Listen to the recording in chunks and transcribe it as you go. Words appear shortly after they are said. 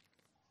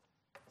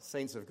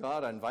Saints of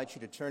God, I invite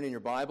you to turn in your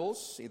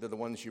Bibles, either the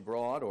ones you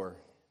brought or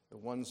the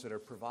ones that are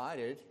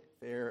provided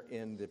there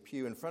in the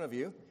pew in front of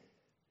you, to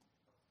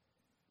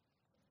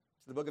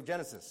the book of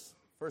Genesis,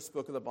 first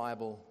book of the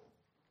Bible,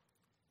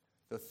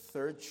 the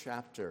third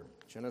chapter,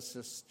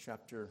 Genesis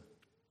chapter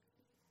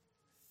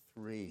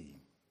 3.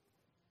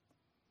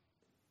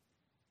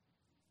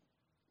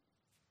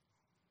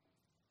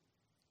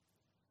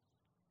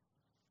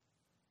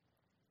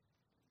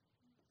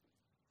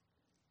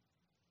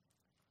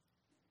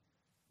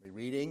 We're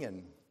reading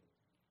and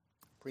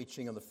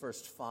preaching on the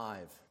first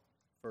 5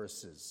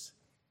 verses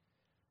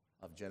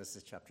of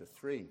Genesis chapter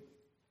 3.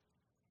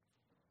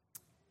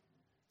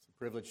 It's a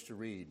privilege to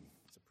read.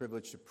 It's a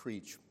privilege to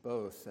preach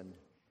both and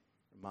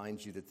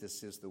remind you that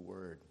this is the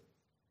Word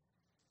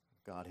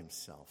of God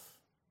Himself.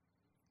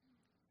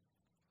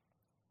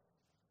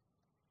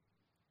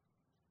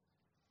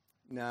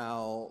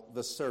 Now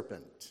the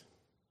serpent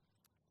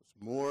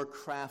was more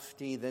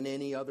crafty than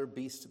any other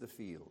beast of the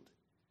field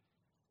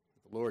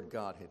the Lord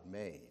God had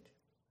made.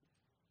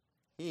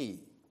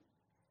 He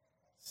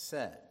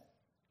said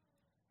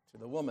to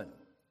the woman,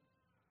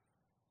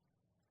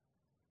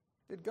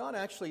 did God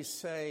actually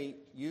say,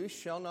 you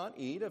shall not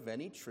eat of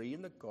any tree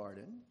in the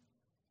garden?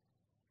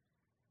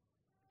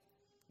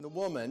 The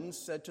woman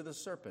said to the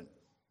serpent,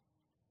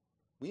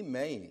 we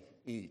may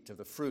eat of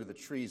the fruit of the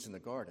trees in the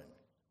garden.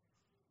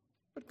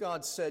 But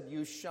God said,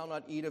 you shall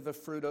not eat of the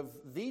fruit of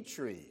the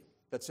tree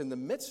that's in the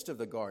midst of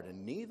the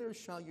garden, neither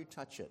shall you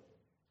touch it,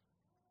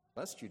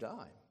 lest you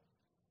die.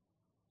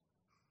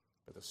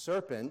 But the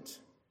serpent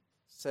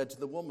said to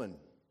the woman,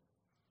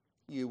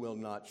 you will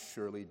not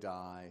surely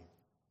die,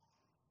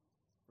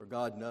 for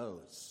God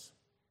knows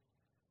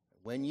that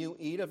when you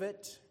eat of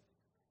it,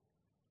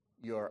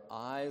 your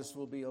eyes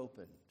will be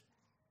opened,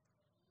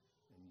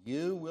 and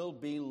you will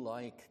be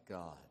like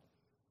God,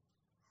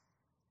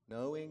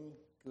 knowing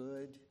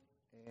good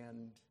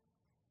and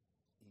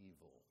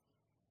evil.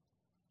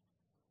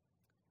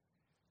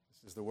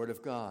 This is the word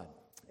of God.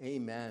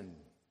 Amen.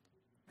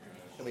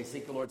 Shall we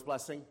seek the Lord's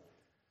blessing?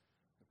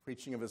 The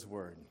preaching of His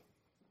word.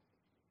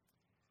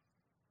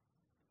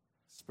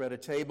 Spread a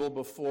table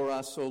before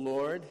us, O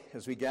Lord,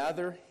 as we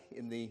gather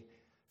in the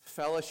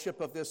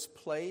fellowship of this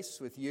place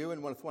with you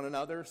and with one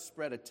another.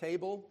 Spread a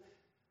table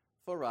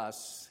for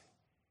us,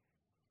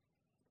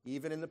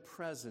 even in the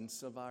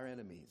presence of our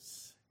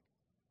enemies.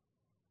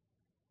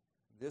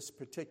 This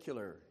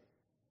particular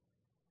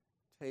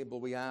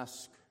table, we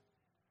ask,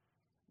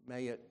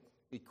 may it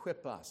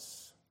equip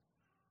us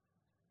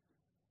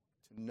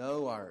to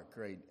know our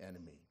great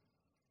enemy,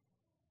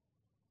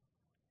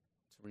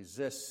 to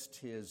resist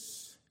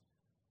his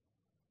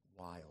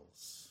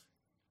wiles.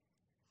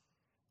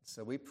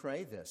 So we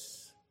pray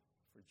this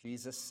for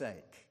Jesus'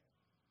 sake.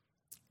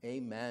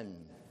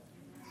 Amen.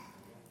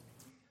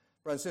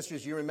 Brothers and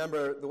sisters, you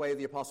remember the way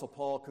the Apostle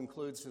Paul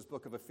concludes his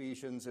book of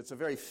Ephesians. It's a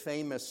very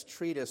famous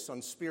treatise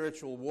on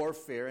spiritual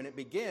warfare, and it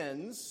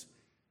begins,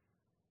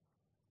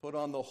 put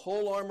on the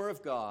whole armor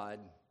of God,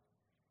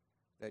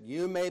 that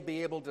you may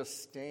be able to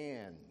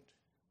stand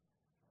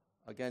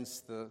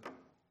against the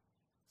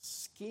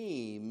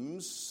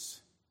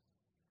schemes,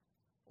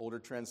 older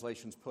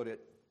translations put it,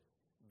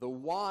 the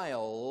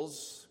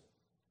wiles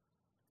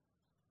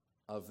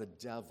of the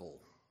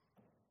devil.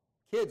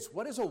 Kids,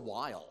 what is a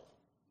wile?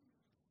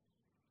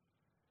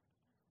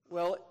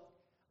 Well,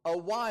 a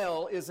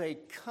wile is a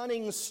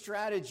cunning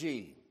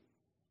strategy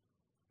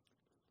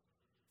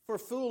for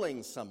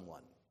fooling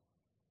someone,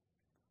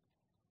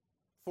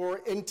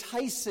 for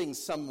enticing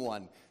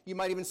someone. You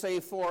might even say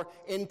for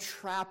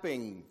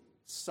entrapping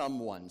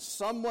someone.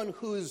 Someone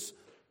who's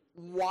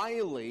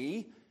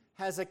wily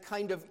has a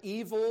kind of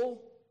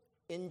evil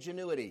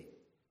ingenuity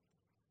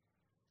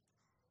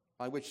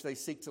by which they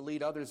seek to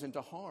lead others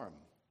into harm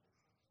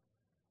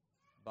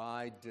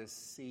by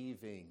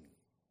deceiving.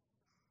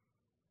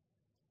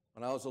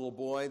 When I was a little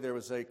boy, there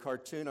was a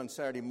cartoon on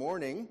Saturday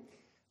morning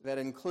that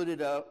included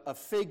a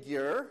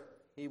figure.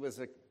 He was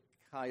a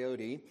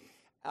coyote,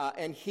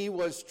 and he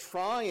was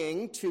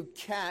trying to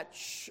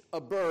catch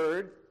a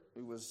bird.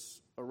 He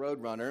was a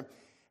roadrunner,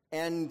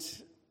 and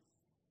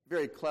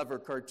very clever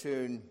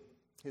cartoon.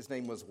 His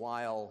name was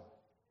Wiles,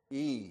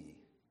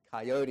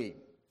 Coyote.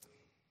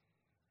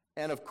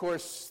 And of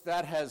course,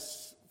 that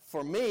has,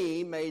 for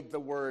me, made the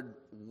word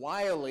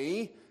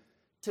wily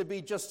to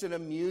be just an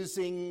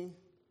amusing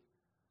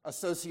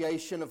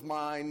association of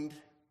mind.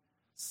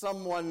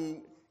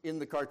 Someone in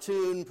the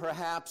cartoon,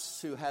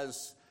 perhaps, who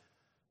has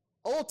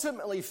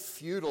ultimately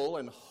futile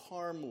and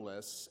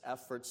harmless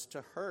efforts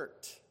to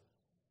hurt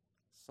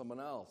someone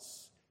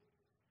else.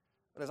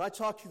 But as I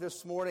talk to you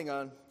this morning,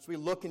 as we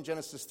look in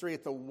Genesis 3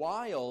 at the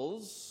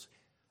wiles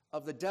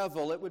of the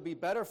devil, it would be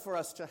better for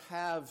us to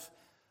have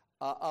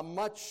a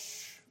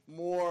much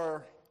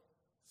more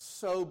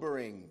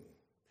sobering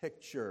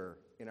picture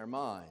in our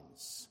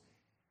minds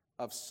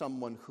of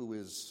someone who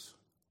is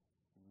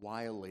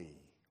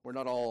wily. We're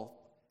not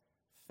all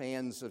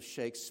fans of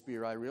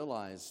Shakespeare, I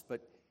realize,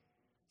 but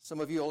some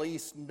of you at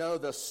least know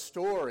the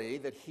story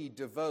that he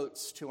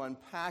devotes to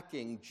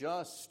unpacking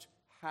just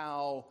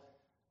how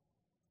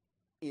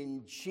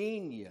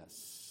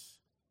ingenious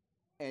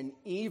and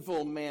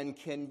evil man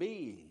can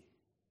be.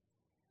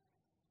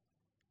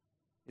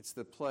 It's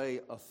the play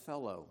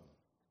Othello.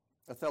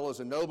 Othello is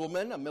a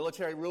nobleman, a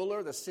military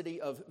ruler, the city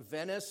of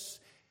Venice.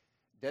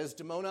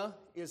 Desdemona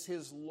is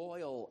his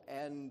loyal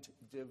and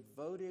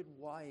devoted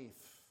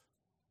wife.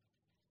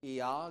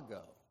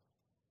 Iago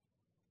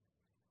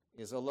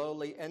is a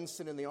lowly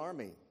ensign in the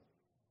army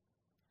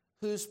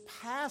who's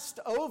passed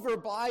over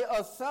by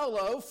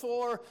Othello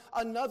for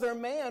another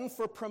man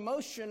for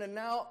promotion, and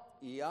now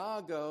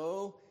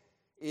Iago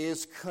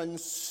is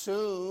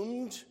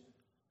consumed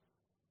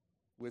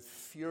with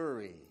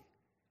fury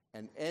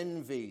and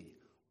envy,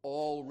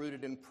 all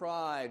rooted in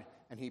pride,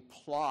 and he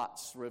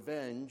plots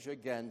revenge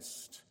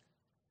against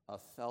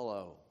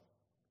Othello.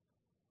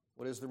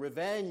 What is the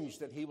revenge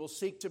that he will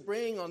seek to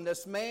bring on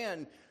this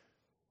man?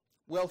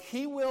 Well,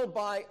 he will,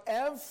 by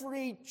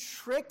every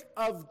trick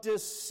of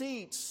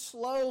deceit,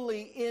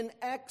 slowly,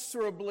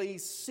 inexorably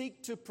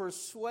seek to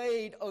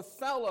persuade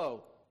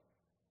Othello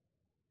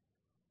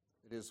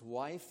that his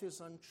wife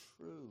is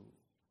untrue.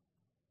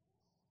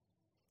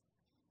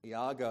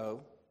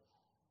 Iago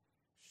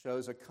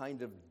shows a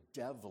kind of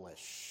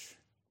devilish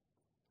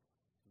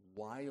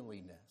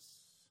wiliness.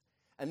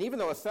 And even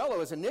though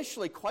Othello is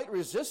initially quite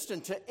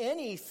resistant to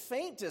any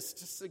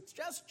faintest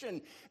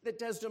suggestion that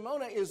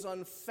Desdemona is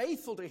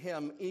unfaithful to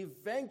him,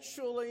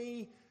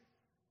 eventually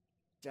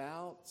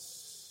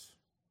doubts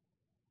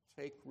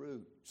take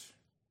root.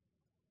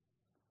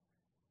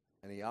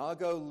 And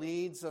Iago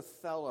leads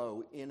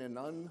Othello in an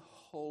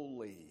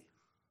unholy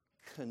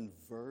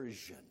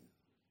conversion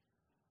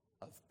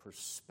of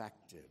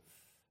perspective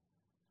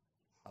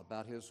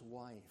about his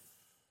wife.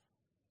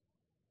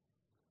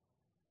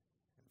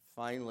 And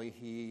finally,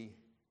 he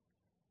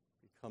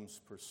becomes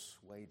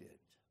persuaded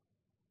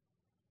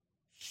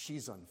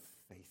she's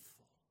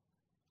unfaithful.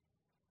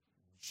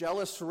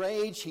 Jealous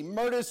rage, he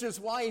murders his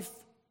wife,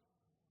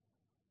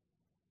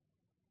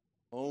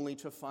 only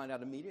to find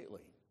out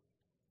immediately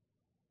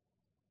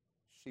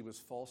she was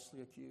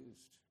falsely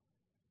accused.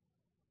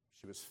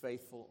 She was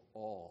faithful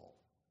all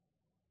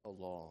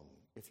along.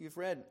 If you've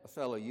read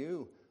Othello,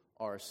 you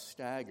are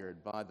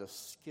staggered by the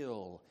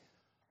skill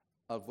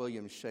of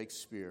William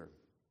Shakespeare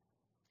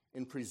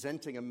in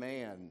presenting a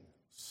man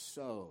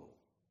so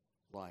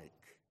like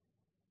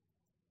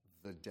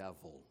the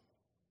devil.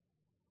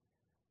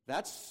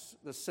 That's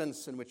the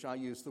sense in which I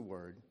use the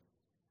word,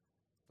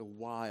 the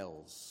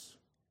wiles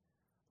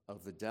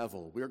of the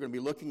devil. We're going to be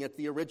looking at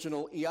the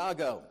original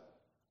Iago.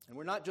 And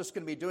we're not just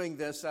going to be doing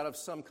this out of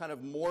some kind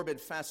of morbid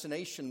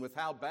fascination with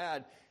how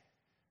bad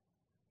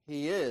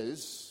he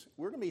is.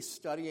 We're going to be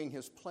studying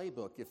his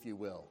playbook, if you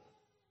will.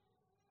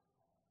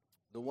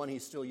 The one he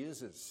still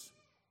uses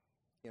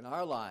in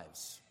our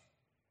lives.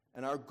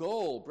 And our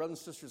goal, brothers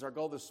and sisters, our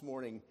goal this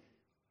morning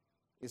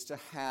is to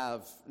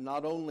have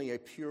not only a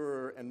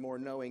purer and more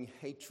knowing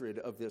hatred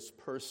of this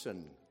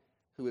person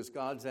who is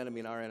God's enemy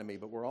and our enemy,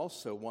 but we're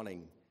also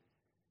wanting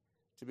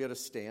to be able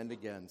to stand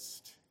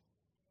against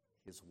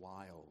his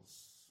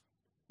wiles.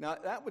 Now,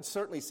 that would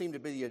certainly seem to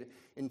be the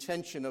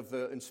intention of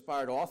the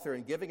inspired author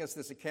in giving us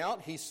this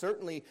account. He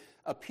certainly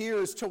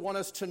appears to want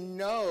us to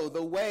know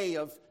the way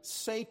of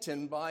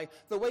Satan by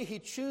the way he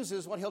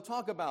chooses what he'll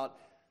talk about.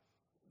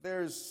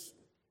 There's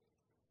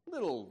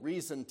little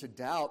reason to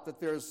doubt that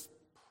there's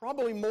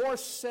probably more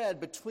said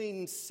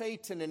between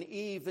Satan and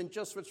Eve than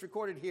just what's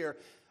recorded here.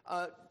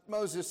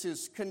 Moses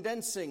is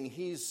condensing.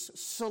 He's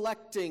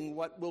selecting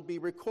what will be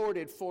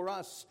recorded for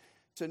us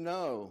to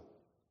know.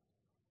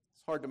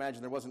 It's hard to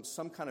imagine there wasn't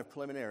some kind of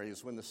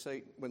preliminaries when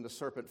the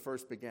serpent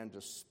first began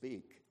to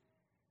speak.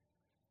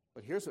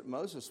 But here's what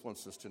Moses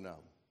wants us to know.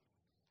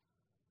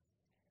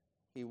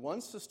 He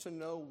wants us to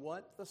know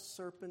what the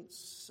serpent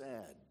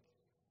said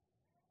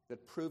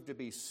that proved to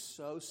be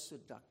so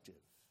seductive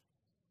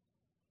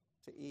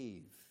to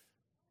Eve.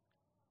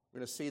 We're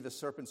going to see the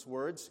serpent's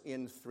words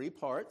in 3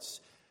 parts.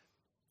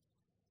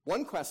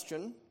 1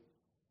 question,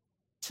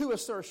 2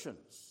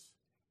 assertions.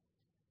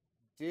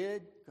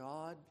 Did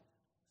God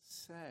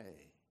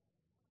say,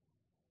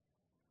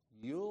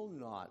 you'll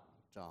not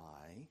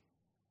die,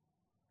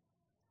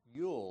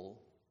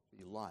 you'll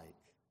be like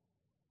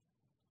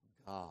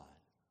God?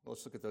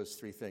 Let's look at those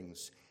 3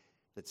 things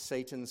that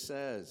Satan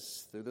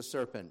says through the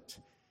serpent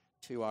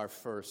to our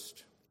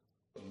first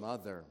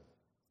mother.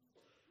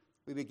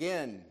 We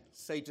begin,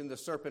 Satan the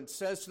serpent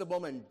says to the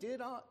woman,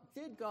 did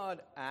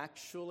God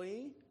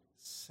actually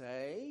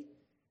say,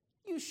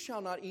 you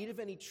shall not eat of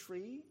any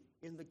tree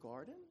in the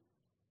garden?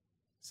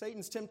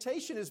 Satan's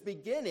temptation is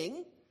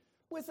beginning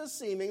with a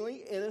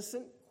seemingly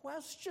innocent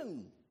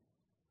question.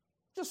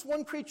 Just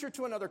one creature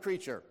to another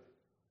creature.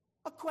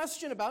 A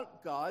question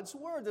about God's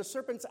word. The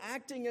serpent's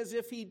acting as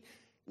if he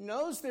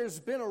knows there's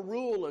been a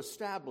rule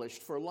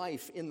established for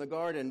life in the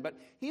garden, but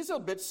he's a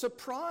bit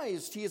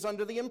surprised. He is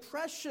under the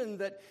impression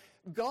that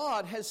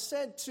God has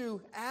said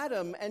to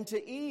Adam and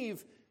to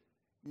Eve,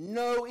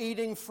 no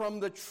eating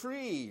from the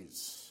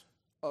trees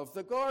of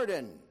the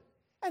garden.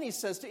 And he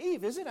says to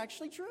Eve, is it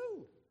actually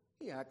true?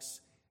 He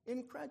acts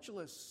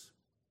incredulous.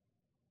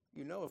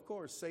 You know, of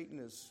course, Satan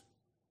is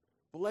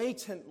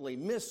blatantly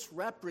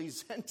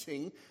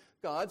misrepresenting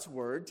God's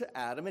word to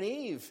Adam and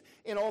Eve.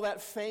 In all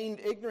that feigned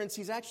ignorance,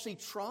 he's actually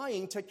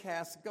trying to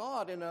cast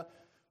God in a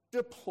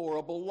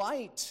deplorable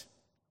light.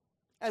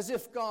 As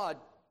if God,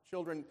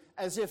 children,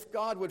 as if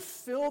God would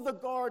fill the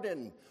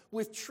garden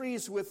with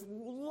trees with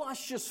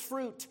luscious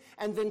fruit,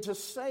 and then to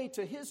say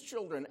to his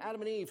children,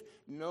 Adam and Eve,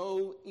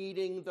 no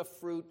eating the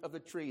fruit of the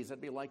trees.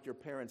 That'd be like your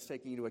parents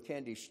taking you to a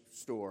candy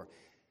store,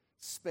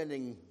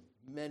 spending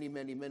many,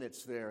 many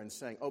minutes there and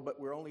saying, oh, but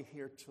we're only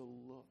here to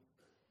look.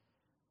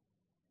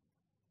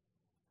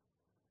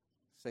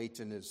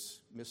 Satan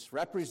is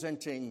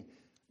misrepresenting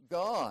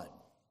God.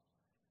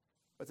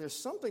 But there's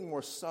something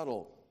more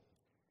subtle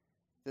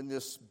than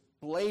this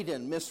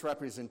blatant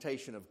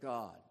misrepresentation of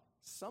God.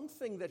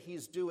 Something that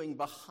he's doing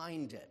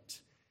behind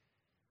it.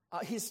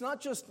 He's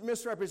not just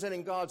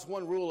misrepresenting God's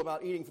one rule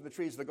about eating from the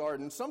trees of the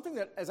garden, something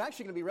that is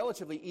actually going to be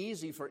relatively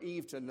easy for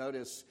Eve to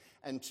notice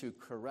and to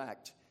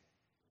correct.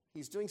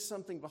 He's doing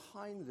something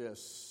behind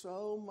this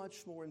so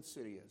much more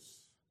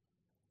insidious.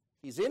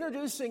 He's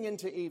introducing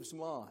into Eve's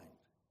mind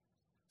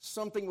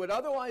something would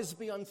otherwise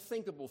be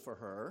unthinkable for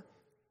her,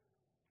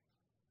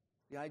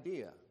 the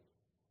idea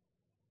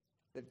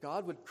that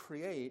God would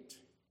create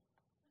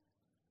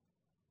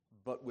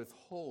but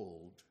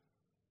withhold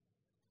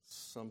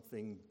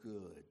something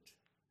good.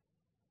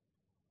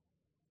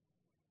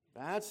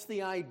 That's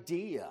the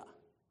idea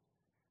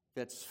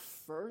that's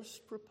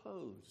first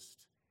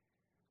proposed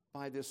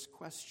by this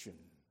question.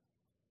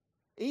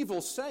 Eve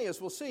will say, as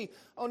we'll see,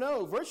 oh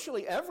no,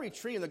 virtually every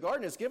tree in the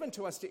garden is given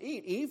to us to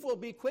eat. Eve will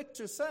be quick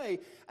to say,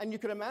 and you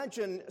can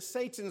imagine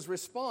Satan's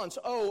response,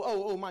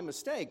 oh, my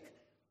mistake.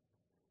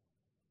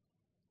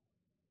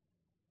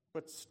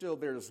 But still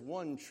there's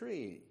one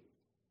tree,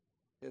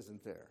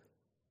 isn't there?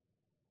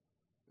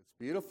 It's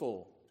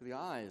beautiful to the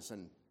eyes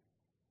and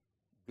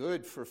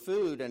good for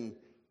food. And,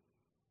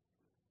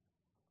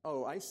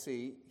 oh, I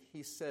see,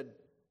 he said,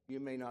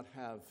 you may not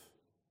have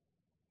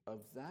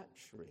of that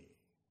tree.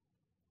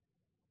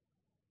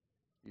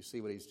 You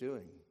see what he's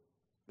doing.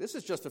 This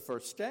is just the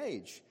first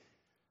stage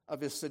of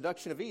his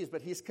seduction of Eve,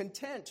 but he's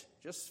content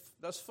just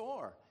thus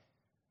far.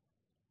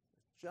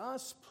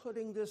 Just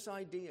putting this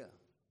idea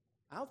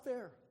out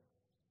there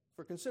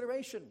for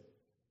consideration.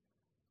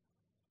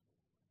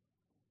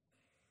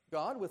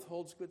 God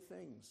withholds good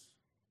things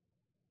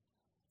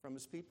from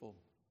his people.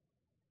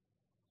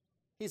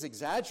 He's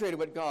exaggerated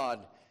what God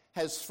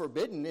has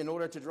forbidden in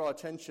order to draw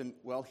attention.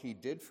 Well, he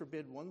did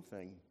forbid one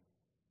thing.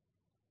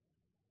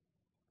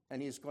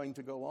 And he's going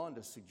to go on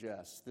to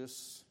suggest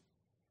this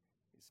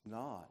is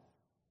not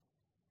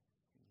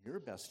in your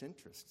best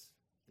interests,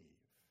 Eve.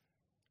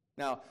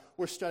 Now,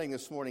 we're studying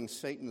this morning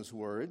Satan's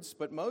words,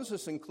 but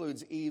Moses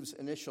includes Eve's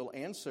initial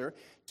answer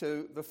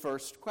to the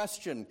first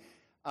question.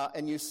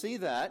 And you see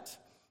that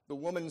the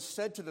woman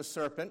said to the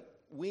serpent,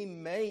 we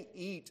may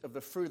eat of the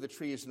fruit of the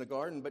trees in the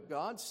garden, but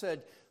God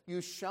said,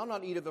 you shall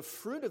not eat of the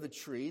fruit of the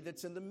tree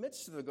that's in the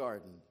midst of the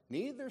garden,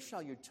 neither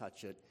shall you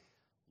touch it,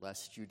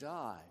 lest you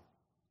die.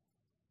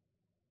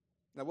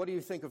 Now, what do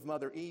you think of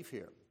Mother Eve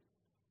here?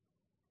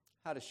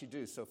 How does she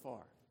do so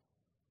far?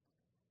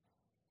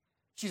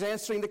 She's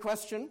answering the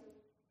question.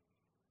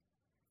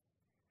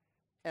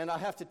 And I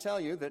have to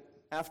tell you that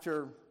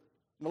after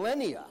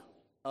millennia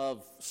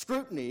of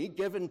scrutiny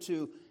given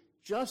to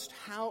just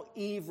how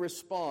Eve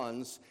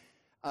responds,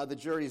 the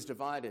jury is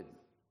divided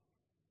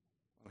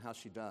on how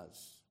she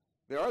does.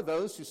 There are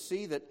those who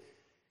see that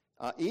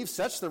Eve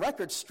sets the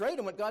record straight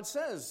in what God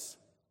says.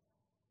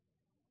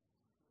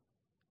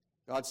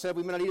 God said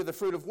we may not eat of the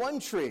fruit of one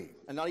tree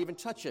and not even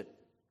touch it.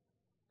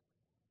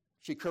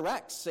 She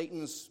corrects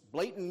Satan's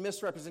blatant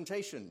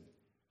misrepresentation.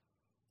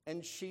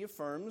 And she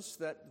affirms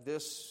that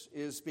this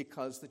is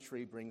because the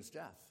tree brings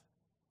death.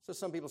 So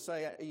some people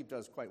say Eve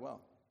does quite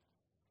well.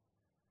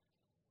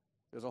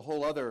 There's a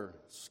whole other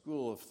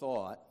school of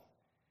thought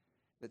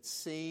that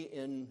see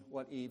in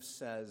what Eve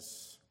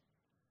says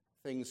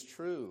things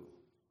true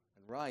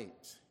and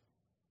right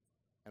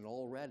and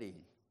already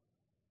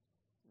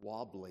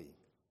wobbly.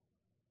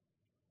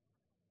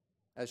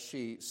 As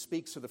she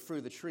speaks of the fruit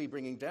of the tree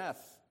bringing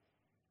death,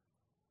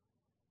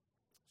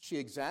 she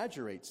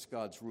exaggerates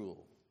God's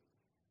rule.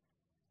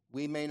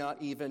 We may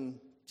not even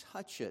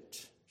touch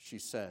it, she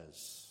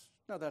says.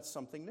 Now, that's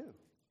something new.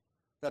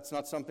 That's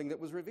not something that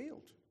was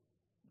revealed.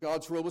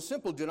 God's rule was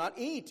simple, do not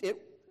eat.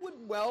 It would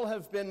well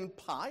have been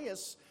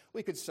pious,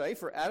 we could say,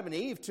 for Adam and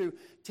Eve to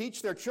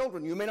teach their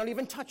children, you may not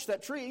even touch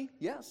that tree.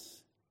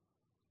 Yes.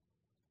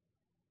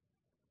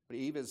 But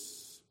Eve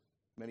is,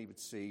 many would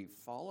see,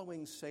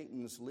 following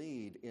Satan's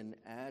lead in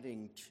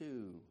adding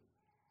to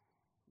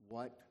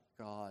what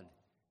God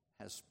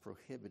has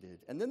prohibited.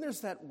 And then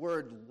there's that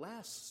word,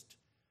 lest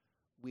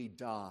we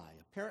die.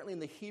 Apparently in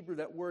the Hebrew,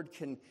 that word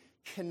can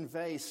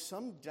convey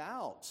some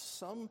doubt,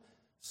 some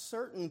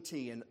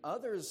certainty, and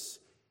others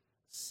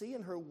see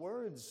in her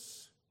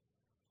words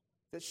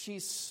that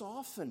she's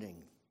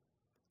softening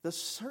the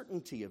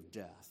certainty of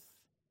death.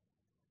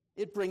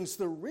 It brings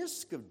the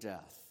risk of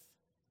death.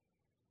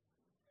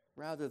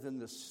 rather than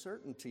the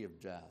certainty of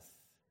death.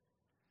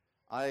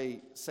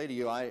 I say to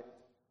you, I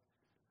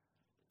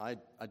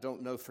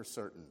don't know for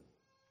certain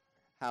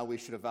how we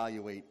should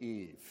evaluate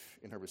Eve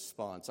in her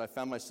response. I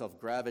found myself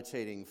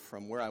gravitating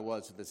from where I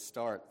was at the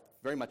start,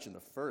 very much in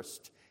the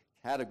first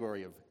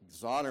category of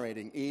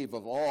exonerating Eve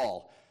of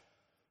all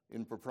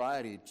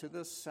impropriety, to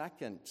the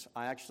second.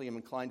 I actually am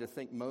inclined to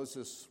think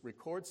Moses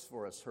records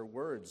for us her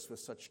words with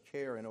such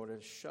care in order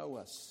to show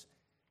us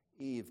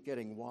Eve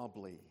getting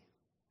wobbly.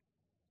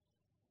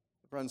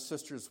 Brothers and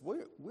sisters,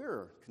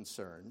 we're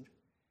concerned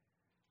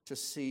to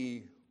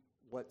see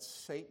what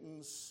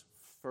Satan's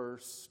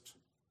first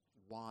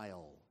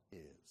wile is.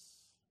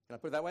 Can I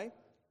put it that way?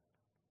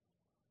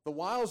 The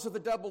wiles of the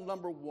devil,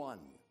 number one.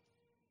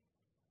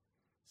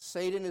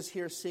 Satan is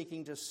here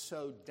seeking to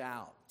sow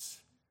doubt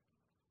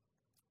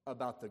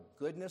about the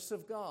goodness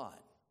of God,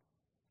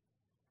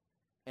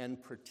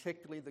 and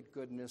particularly the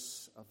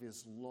goodness of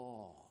his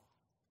law.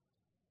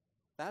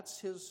 That's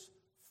his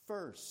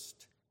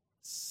first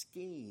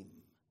scheme.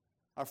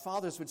 Our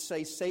fathers would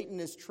say Satan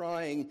is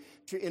trying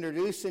to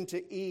introduce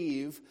into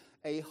Eve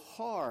a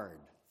hard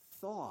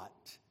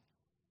thought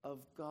of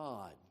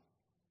God.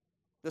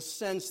 The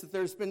sense that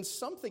there's been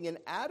something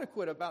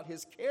inadequate about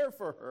his care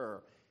for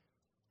her,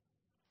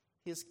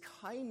 his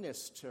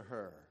kindness to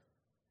her.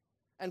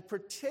 And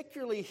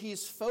particularly,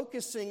 he's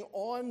focusing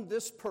on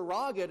this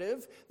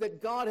prerogative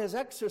that God has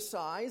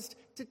exercised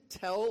to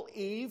tell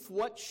Eve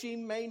what she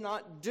may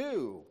not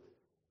do.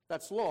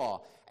 That's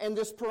law. And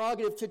this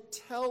prerogative to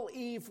tell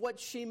Eve what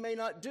she may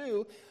not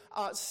do,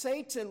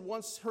 Satan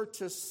wants her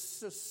to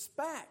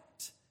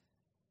suspect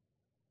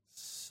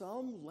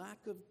some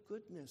lack of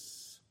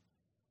goodness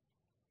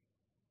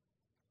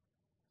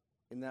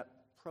in that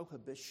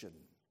prohibition.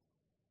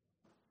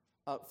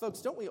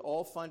 Folks, don't we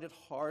all find it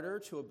harder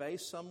to obey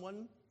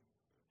someone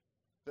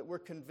that we're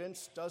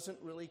convinced doesn't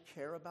really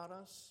care about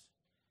us?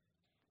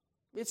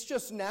 It's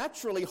just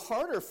naturally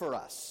harder for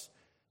us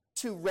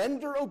to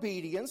render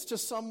obedience to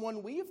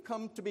someone we have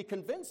come to be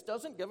convinced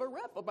doesn't give a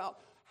rip about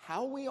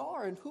how we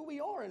are and who we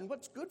are and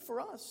what's good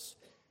for us.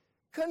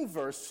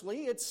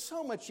 Conversely, it's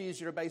so much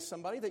easier to obey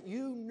somebody that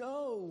you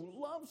know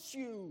loves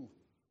you,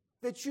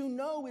 that you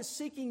know is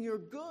seeking your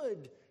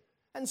good.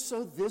 And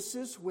so this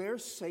is where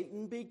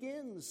Satan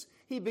begins.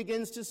 He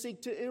begins to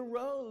seek to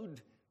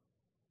erode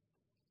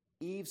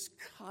Eve's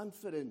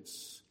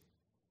confidence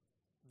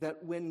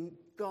that when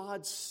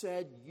God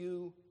said,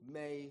 "You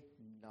may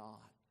not,"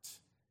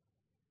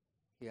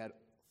 he had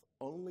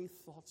only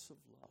thoughts of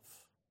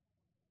love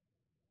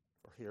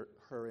for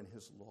her and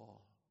his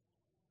law.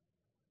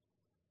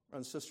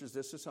 Brothers and sisters,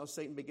 this is how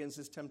Satan begins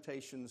his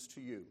temptations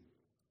to you,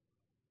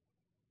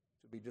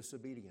 to be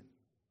disobedient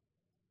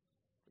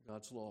to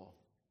God's law.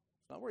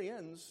 It's not where he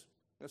ends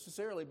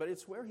necessarily, but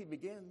it's where he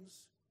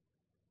begins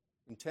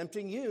in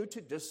tempting you to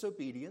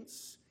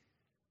disobedience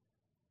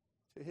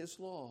to his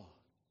law.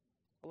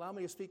 Allow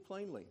me to speak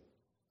plainly.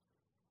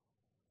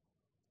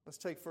 Let's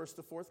take first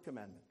the fourth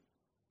commandment.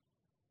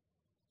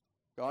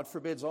 God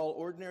forbids all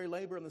ordinary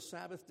labor on the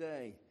Sabbath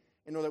day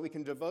in order that we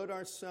can devote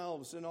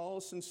ourselves in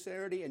all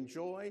sincerity and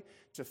joy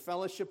to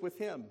fellowship with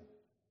him.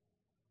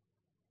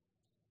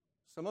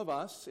 Some of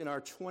us in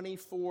our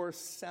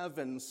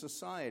 24/7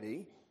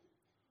 society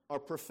are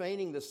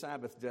profaning the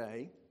Sabbath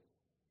day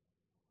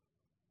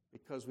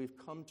because we've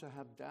come to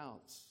have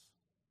doubts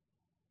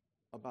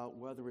about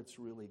whether it's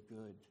really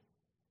good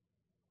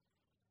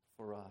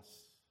for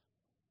us.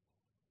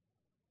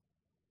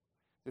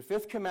 The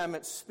fifth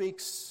commandment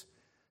speaks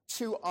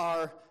to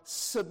our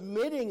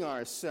submitting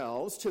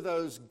ourselves to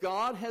those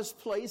God has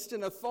placed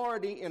in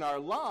authority in our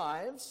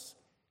lives,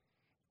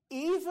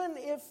 even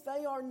if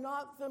they are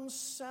not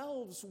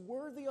themselves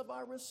worthy of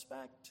our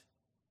respect.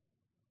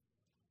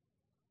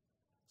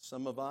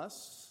 Some of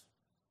us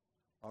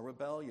are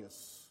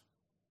rebellious.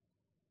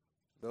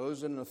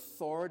 Those in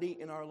authority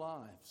in our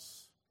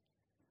lives,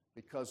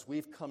 because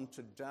we've come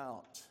to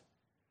doubt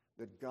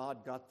that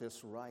God got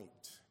this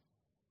right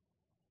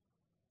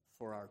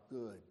for our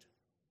good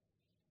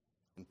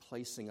in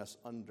placing us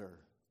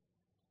under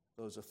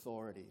those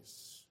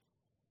authorities.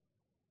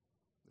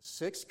 The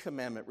sixth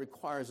commandment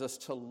requires us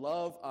to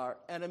love our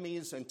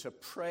enemies and to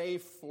pray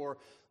for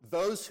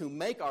those who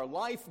make our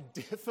life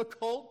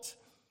difficult.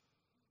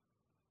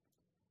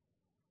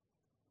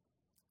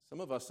 Some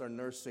of us are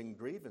nursing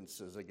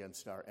grievances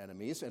against our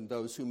enemies and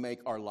those who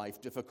make our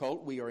life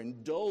difficult. We are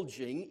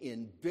indulging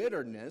in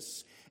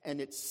bitterness,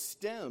 and it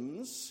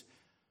stems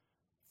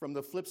from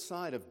the flip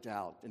side of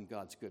doubt in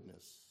God's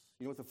goodness.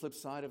 You know what the flip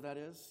side of that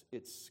is?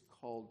 It's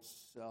called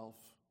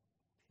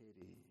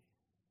self-pity.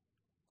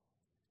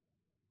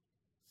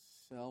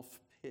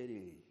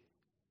 Self-pity.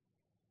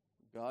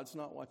 God's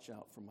not watch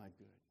out for my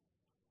good.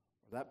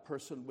 Or that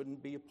person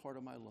wouldn't be a part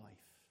of my life.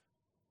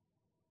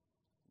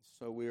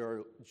 So we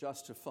are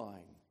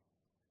justifying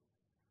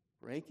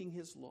breaking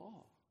his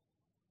law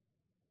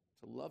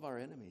to love our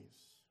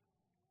enemies.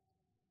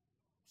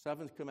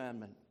 Seventh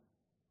commandment,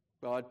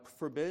 God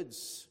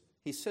forbids.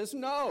 He says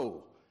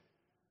no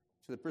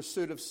to the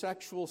pursuit of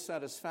sexual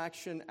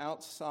satisfaction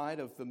outside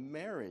of the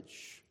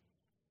marriage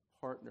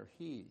partner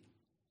He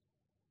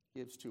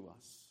gives to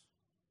us.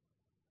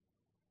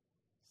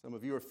 Some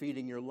of you are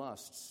feeding your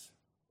lusts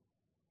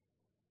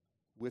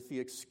with the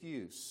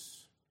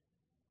excuse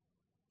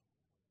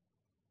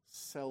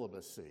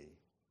celibacy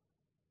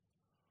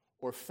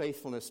or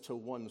faithfulness to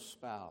one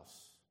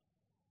spouse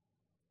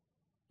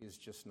is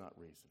just not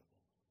reasonable.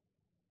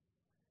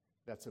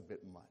 That's a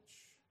bit much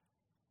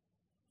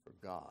for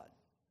God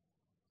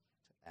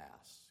to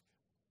ask.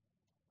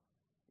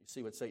 You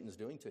see what Satan's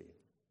doing to you?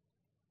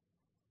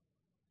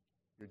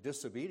 Your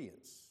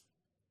disobedience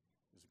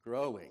is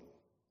growing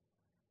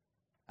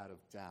out of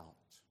doubt.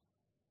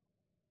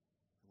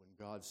 When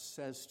God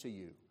says to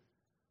you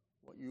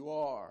what you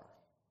are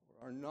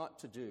or are not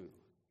to do,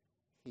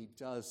 He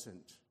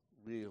doesn't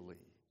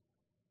really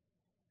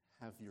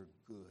have your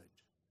good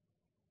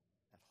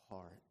at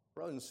heart.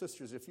 Brothers and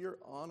sisters, if you're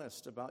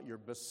honest about your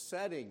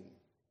besetting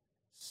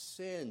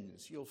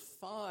sins, you'll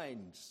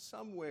find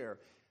somewhere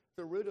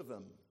the root of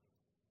them: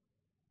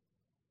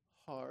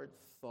 hard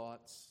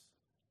thoughts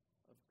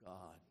of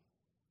God,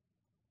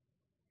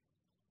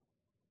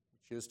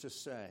 which is to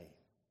say,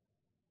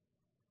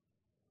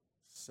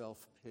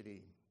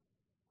 self-pity.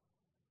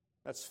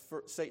 That's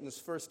Satan's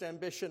first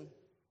ambition,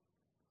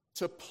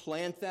 to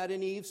plant that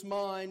in Eve's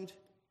mind.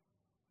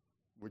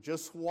 We're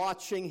just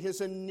watching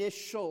his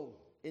initial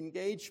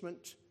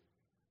engagement.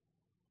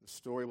 The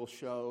story will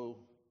show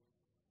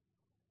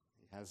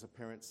he has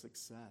apparent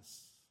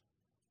success.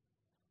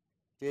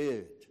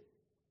 Did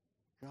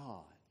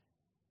God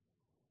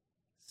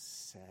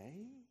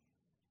say?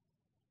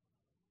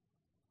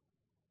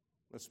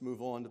 Let's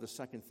move on to the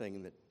second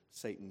thing that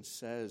Satan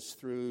says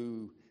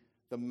through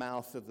the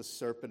mouth of the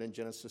serpent in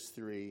Genesis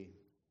 3.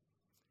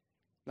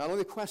 Not only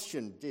the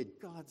question, did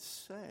God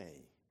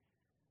say?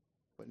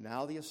 But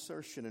now the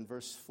assertion in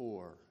verse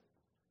 4,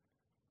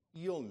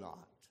 you'll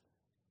not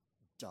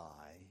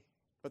die.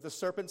 But the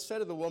serpent said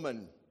to the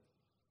woman,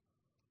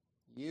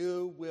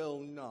 you will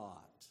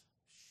not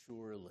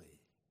surely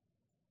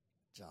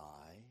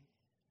die.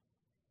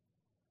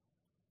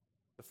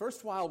 The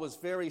first while was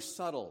very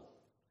subtle.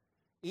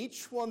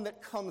 Each one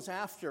that comes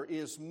after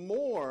is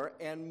more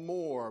and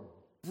more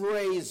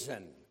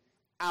brazen,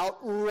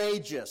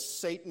 outrageous.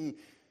 Satan,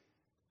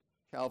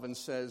 Calvin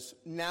says,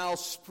 now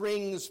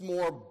springs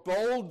more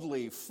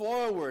boldly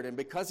forward, and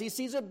because he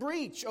sees a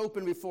breach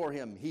open before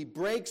him, he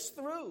breaks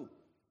through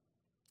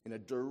in a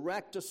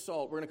direct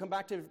assault. We're going to come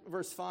back to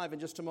verse 5 in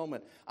just a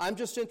moment. I'm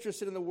just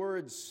interested in the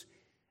words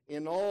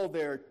in all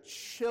their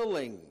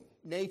chilling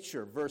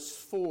nature. Verse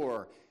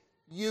 4,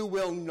 you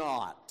will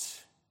not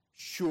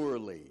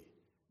surely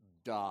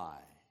die.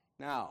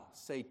 Now,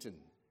 Satan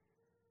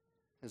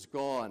has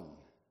gone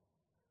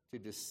to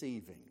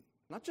deceiving,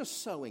 not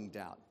just sowing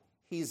doubt.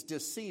 He's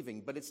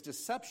deceiving, but it's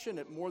deception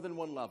at more than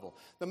one level.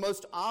 The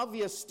most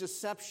obvious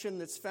deception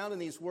that's found in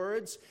these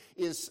words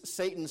is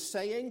Satan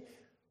saying,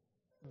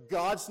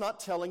 God's not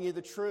telling you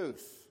the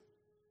truth.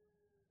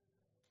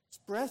 It's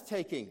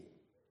breathtaking.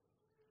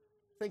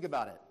 Think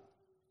about it.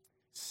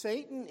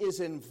 Satan is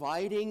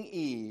inviting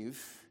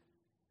Eve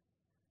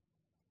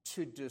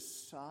to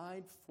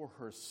decide for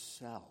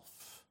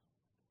herself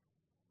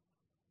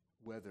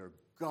whether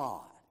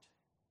God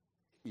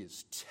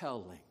is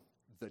telling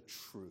the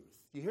truth.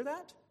 Do you hear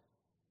that?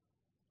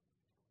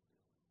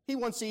 He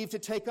wants Eve to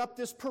take up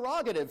this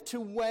prerogative to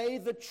weigh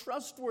the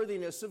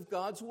trustworthiness of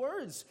God's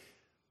words.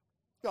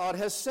 God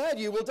has said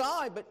you will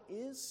die, but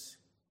is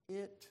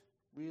it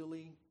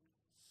really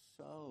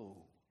so?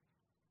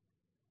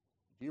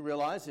 Do you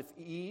realize if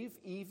Eve,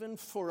 even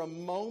for a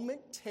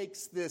moment,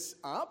 takes this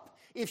up,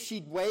 if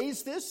she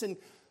weighs this and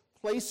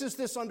places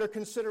this under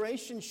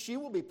consideration, she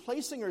will be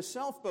placing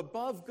herself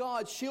above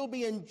God. She'll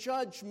be in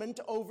judgment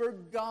over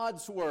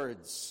God's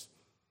words.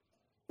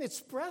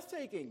 It's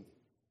breathtaking.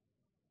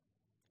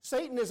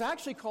 Satan is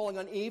actually calling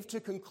on Eve to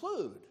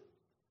conclude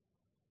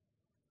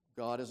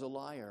God is a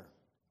liar.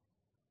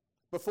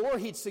 Before,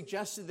 he'd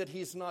suggested that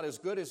he's not as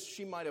good as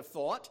she might have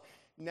thought.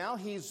 Now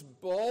he's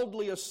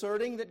boldly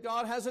asserting that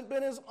God hasn't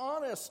been as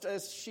honest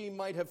as she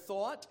might have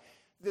thought.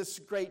 This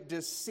great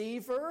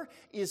deceiver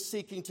is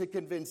seeking to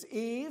convince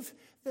Eve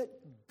that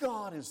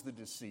God is the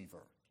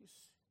deceiver.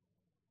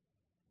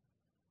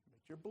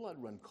 Make your blood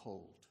run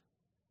cold.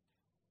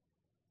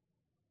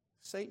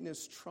 Satan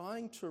is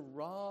trying to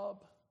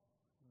rob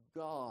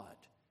God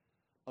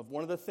of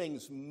one of the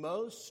things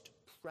most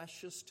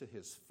precious to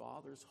his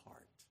Father's heart.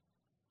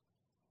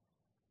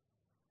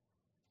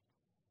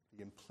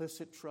 The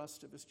implicit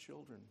trust of his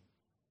children.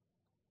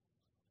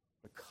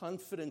 The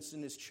confidence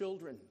in his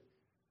children.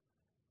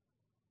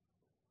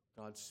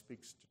 God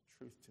speaks the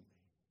truth to me.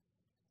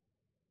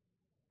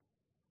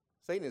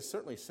 Satan is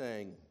certainly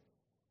saying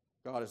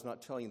God is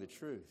not telling you the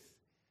truth.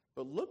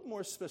 But look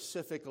more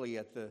specifically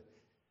at the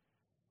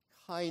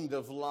kind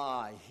of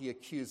lie he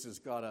accuses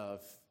God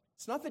of.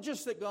 It's not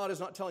just that God is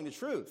not telling the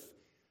truth.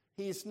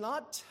 He's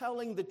not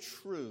telling the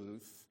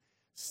truth,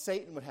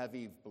 Satan would have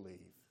Eve believe,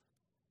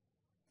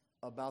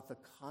 about the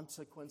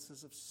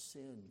consequences of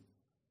sin.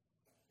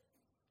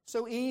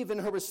 So Eve, in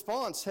her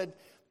response, had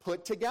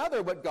put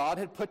together what God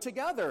had put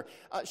together.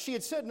 She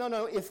had said,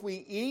 no, if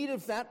we eat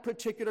of that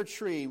particular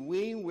tree,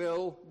 we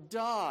will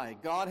die.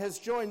 God has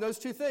joined those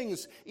two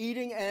things,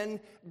 eating and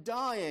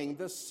dying.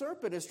 The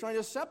serpent is trying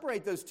to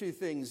separate those two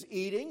things,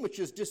 eating, which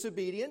is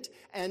disobedient,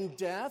 and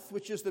death,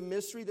 which is the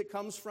mystery that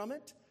comes from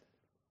it.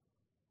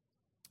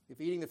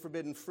 If eating the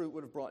forbidden fruit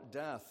would have brought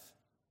death,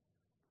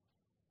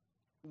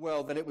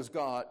 well, then it was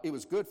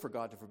good for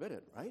God to forbid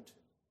it, right?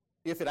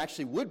 If it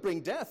actually would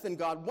bring death, then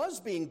God was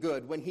being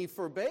good when he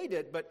forbade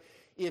it. But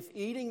if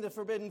eating the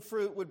forbidden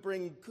fruit would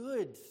bring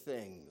good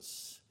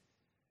things,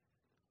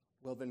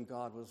 well, then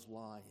God was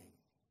lying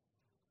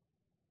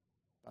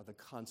by the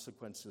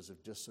consequences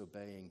of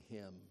disobeying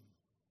him.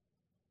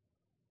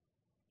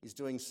 He's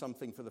doing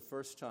something for the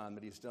first time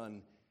that he's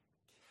done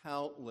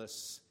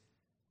countless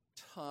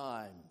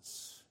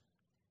times.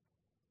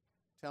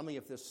 Tell me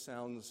if this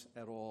sounds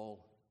at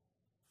all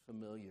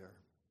familiar.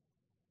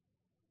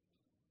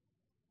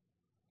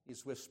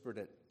 He's whispered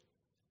it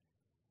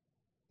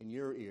in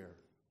your ear,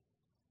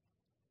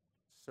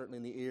 certainly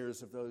in the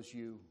ears of those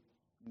you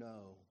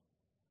know.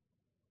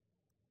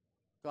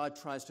 God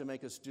tries to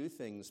make us do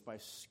things by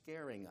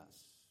scaring us.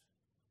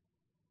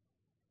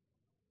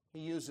 He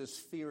uses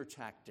fear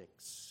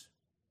tactics.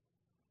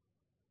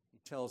 He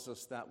tells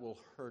us that will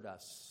hurt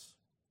us.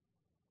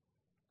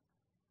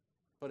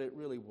 But it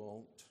really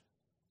won't.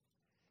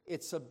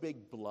 It's a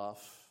big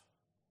bluff.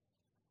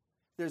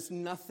 There's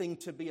nothing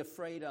to be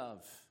afraid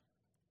of.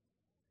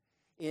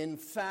 In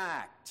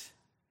fact,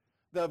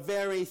 the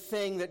very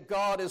thing that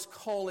God is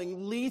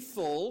calling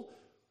lethal,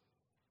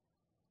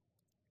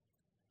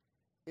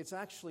 it's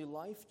actually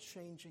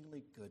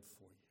life-changingly good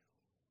for you.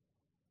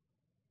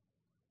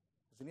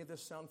 Does any of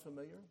this sound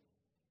familiar?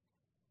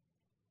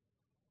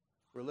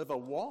 We live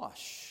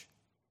awash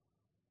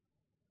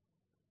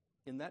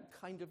in that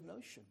kind of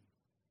notion.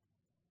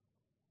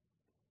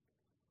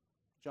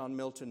 John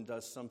Milton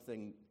does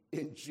something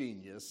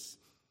ingenious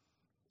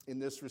in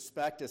this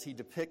respect as he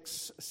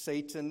depicts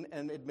Satan,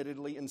 and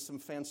admittedly in some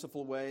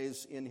fanciful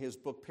ways, in his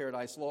book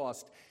Paradise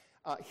Lost.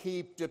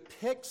 He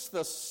depicts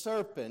the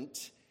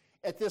serpent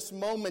at this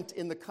moment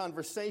in the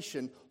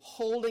conversation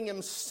holding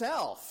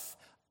himself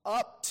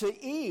up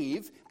to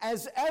Eve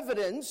as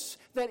evidence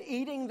that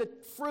eating the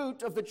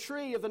fruit of the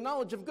tree of the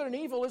knowledge of good and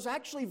evil is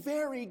actually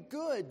very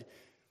good.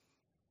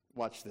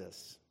 Watch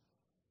this.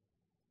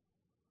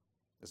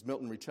 As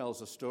Milton retells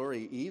the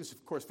story, Eve's,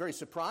 of course, very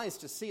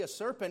surprised to see a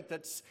serpent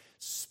that's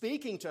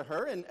speaking to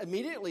her and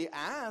immediately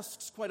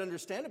asks, quite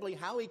understandably,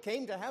 how he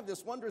came to have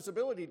this wondrous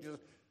ability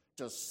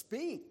to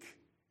speak.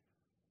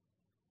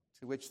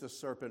 To which the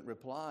serpent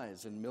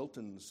replies in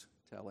Milton's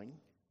telling,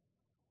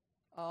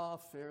 "Ah,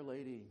 fair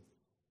lady,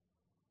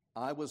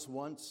 I was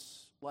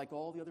once like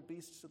all the other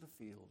beasts of the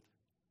field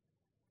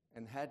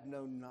and had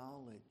no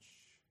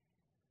knowledge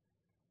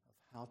of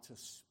how to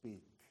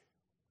speak.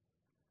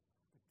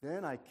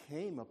 Then I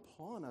came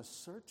upon a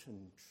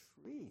certain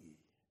tree,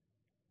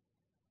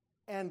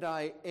 and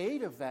I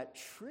ate of that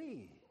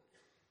tree,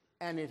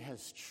 and it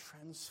has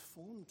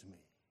transformed me.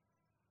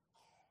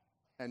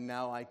 And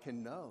now I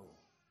can know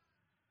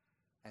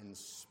and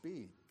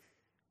speak."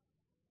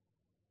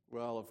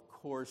 Well, of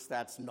course,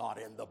 that's not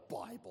in the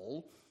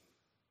Bible.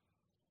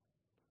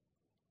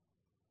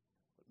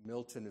 But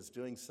Milton is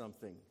doing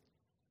something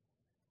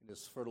in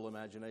his fertile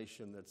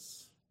imagination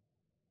that's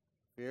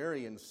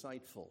very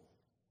insightful.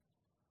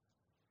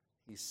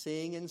 He's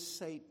seeing in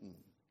Satan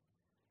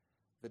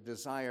the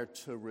desire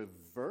to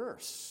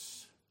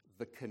reverse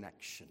the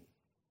connection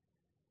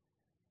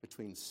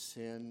between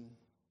sin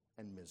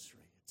and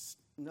misery.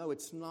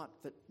 It's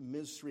not that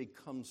misery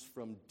comes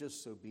from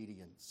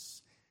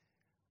disobedience,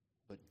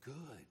 but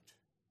good.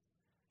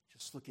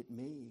 Just look at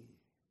me.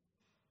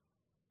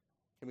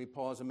 Can we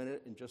pause a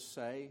minute and just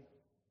say,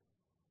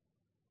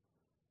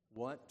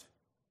 what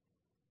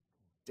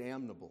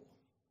damnable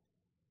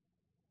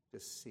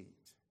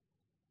deceit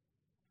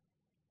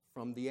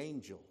from the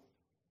angel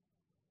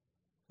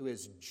who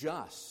has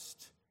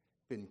just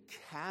been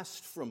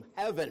cast from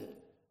heaven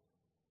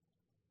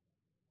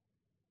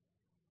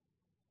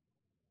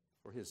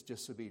for his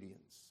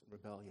disobedience and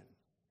rebellion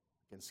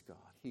against God.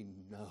 He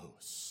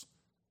knows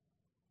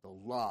the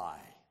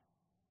lie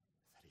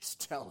that he's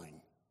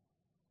telling.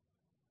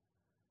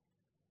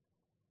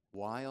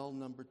 Wile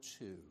number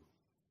 2.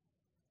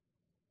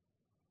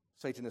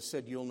 Satan has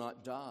said, "You'll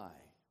not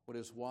die." What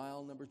is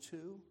wile number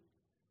 2?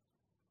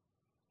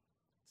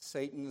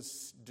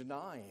 Satan's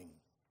denying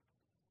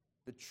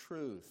the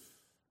truth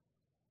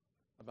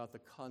about the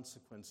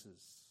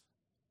consequences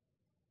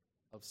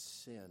of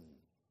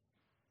sin.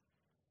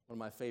 One of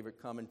my favorite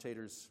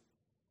commentators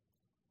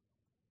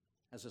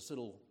has this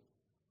little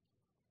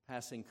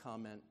passing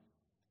comment.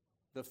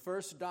 The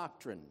first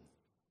doctrine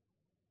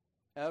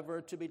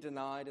ever to be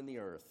denied in the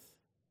earth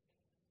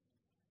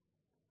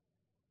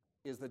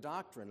is the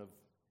doctrine of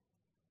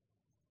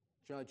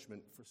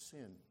judgment for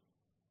sin.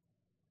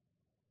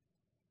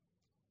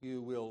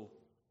 You will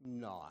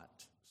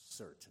not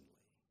certainly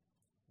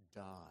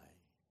die.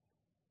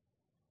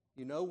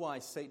 You know why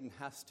Satan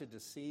has to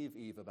deceive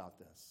Eve about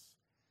this?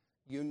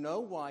 You know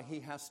why he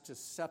has to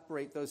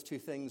separate those two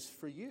things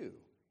for you.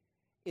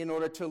 In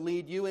order to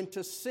lead you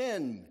into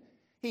sin,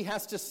 he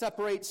has to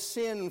separate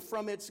sin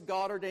from its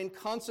God-ordained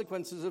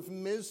consequences of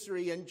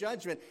misery and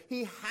judgment.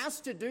 He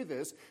has to do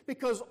this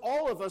because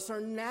all of us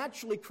are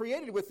naturally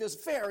created with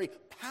this very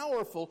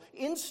powerful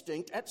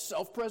instinct at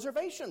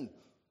self-preservation.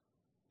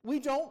 We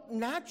don't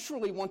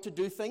naturally want to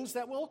do things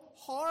that will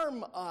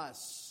harm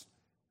us.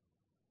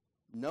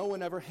 No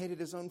one ever hated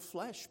his own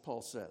flesh,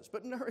 Paul says,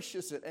 but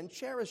nourishes it and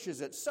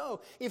cherishes it.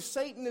 So, if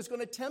Satan is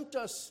going to tempt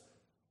us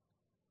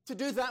to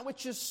do that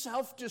which is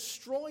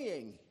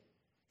self-destroying,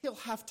 he'll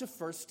have to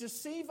first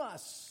deceive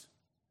us.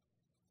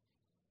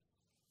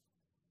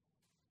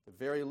 At the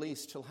very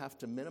least, he'll have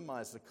to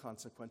minimize the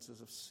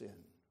consequences of sin.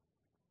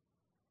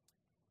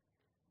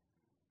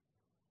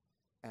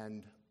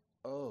 And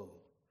oh,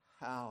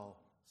 how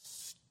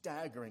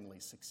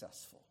staggeringly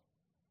successful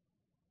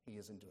he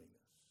is in doing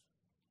this.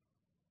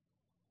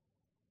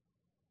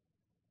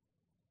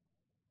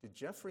 Did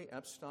Jeffrey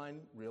Epstein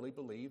really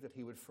believe that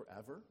he would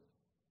forever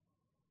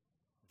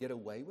get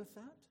away with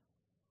that?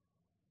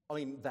 I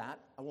mean,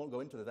 I won't go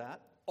into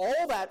that.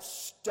 All that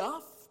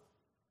stuff?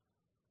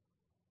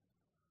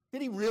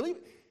 Did he really?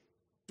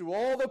 Do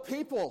all the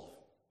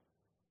people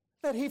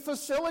that he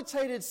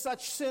facilitated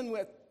such sin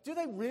with, do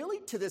they really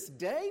to this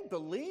day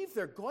believe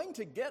they're going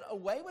to get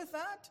away with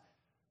that?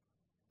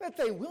 That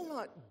they will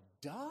not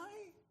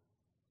die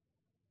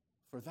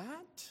for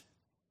that?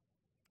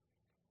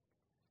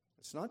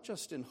 It's not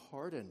just in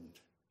hardened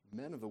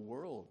men of the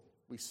world.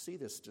 We see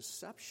this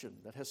deception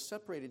that has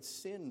separated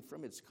sin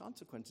from its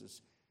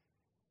consequences.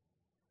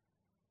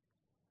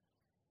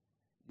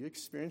 You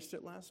experienced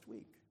it last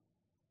week.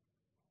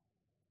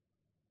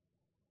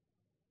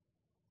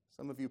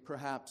 Some of you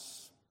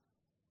perhaps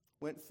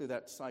went through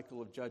that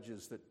cycle of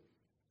Judges that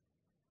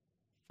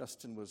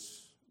Justin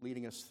was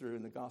leading us through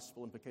in the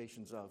gospel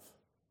implications of.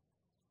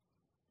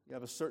 You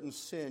have a certain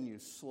sin you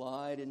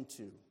slide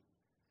into,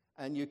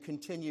 and you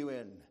continue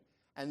in.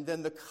 And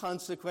then the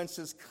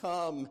consequences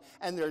come,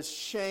 and there's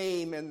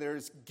shame, and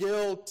there's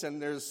guilt,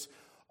 and there's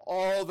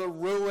all the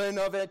ruin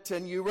of it,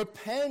 and you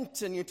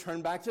repent, and you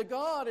turn back to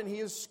God, and he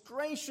is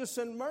gracious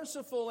and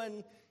merciful,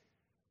 and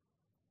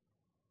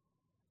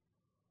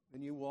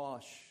then you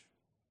wash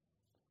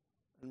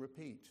and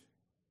repeat.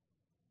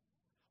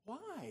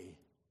 Why?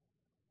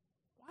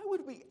 Why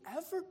would we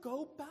ever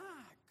go back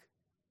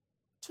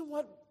to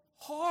what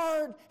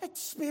hard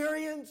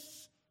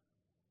experience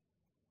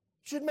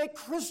should make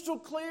crystal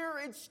clear?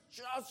 It's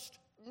just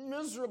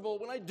miserable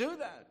when I do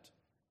that.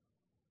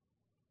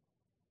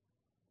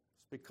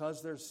 It's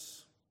because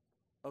there's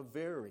a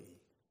very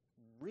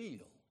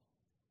real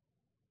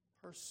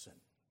person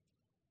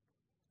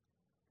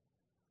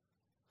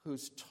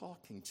who's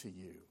talking to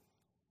you.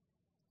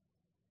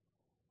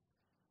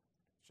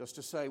 Just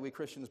to say, we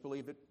Christians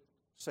believe that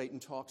Satan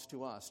talks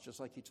to us just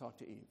like he talked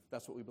to Eve.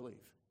 That's what we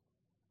believe.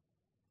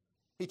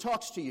 He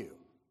talks to you.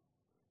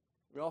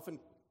 We often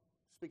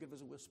speak of it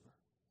as a whisper.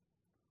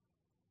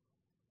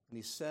 And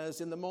he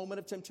says, in the moment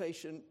of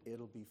temptation,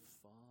 it'll be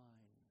fine.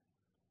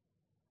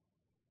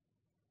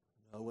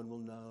 No one will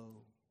know.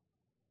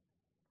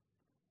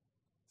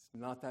 It's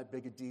not that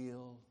big a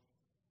deal.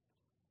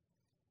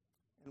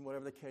 And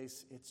whatever the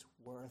case, it's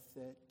worth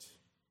it.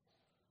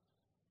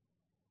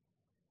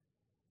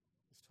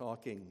 He's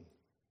talking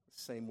the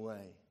same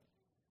way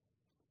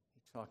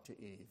he talked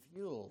to Eve.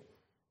 You'll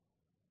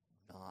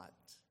not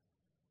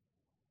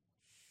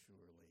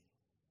surely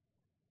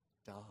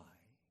die.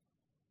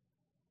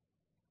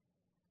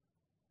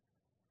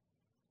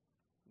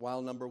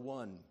 While number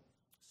one,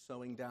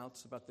 sowing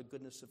doubts about the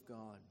goodness of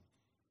God,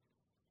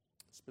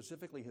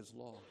 specifically his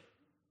law.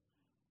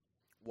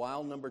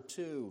 While number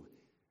two,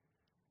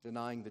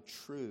 denying the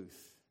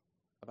truth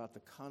about the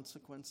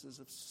consequences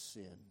of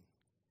sin.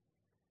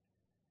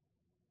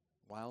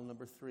 While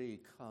number three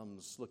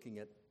comes looking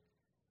at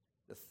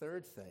the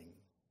third thing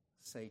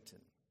Satan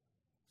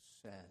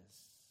says.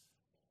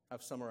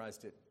 I've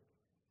summarized it.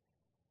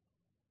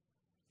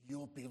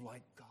 You'll be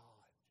like God.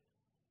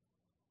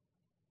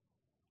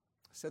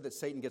 I said that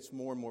Satan gets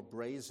more and more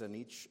brazen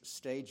each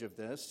stage of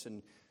this,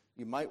 and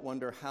you might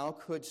wonder, how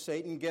could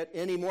Satan get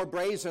any more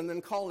brazen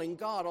than calling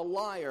God a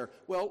liar?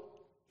 Well,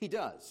 he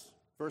does.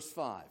 Verse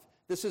 5.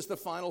 This is the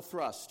final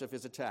thrust of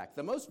his attack,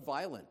 the most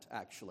violent,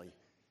 actually.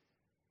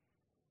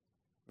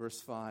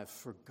 Verse 5,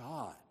 for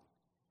God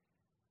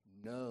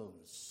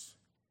knows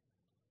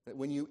that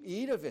when you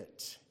eat of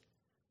it,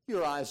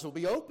 your eyes will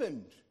be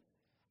opened,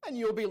 and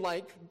you'll be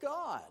like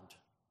God,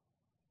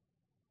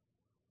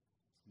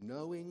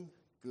 knowing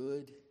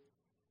good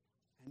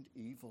and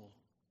evil.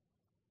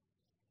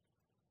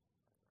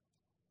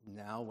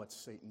 Now what's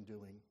Satan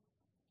doing?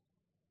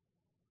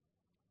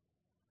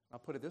 I'll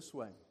put it this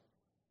way.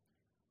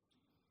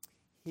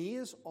 He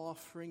is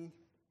offering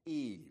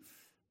Eve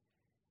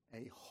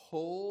a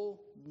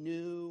whole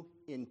new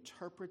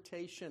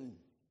interpretation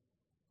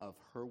of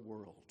her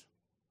world.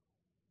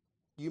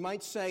 You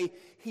might say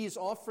he's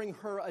offering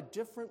her a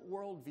different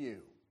worldview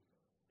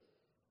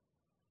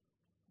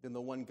than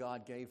the one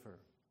God gave her.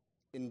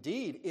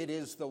 Indeed, it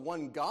is the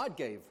one God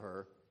gave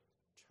her,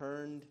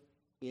 turned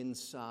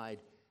inside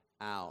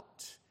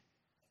out.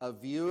 A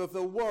view of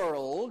the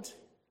world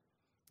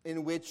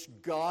in which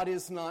God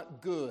is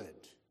not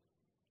good.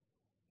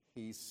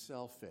 He's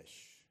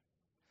selfish.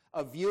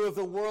 A view of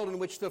the world in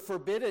which the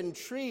forbidden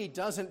tree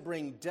doesn't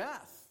bring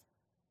death,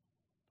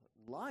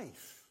 but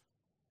life.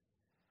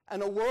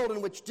 And a world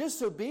in which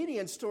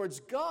disobedience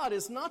towards God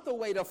is not the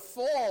way to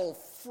fall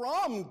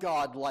from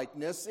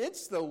godlikeness,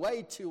 it's the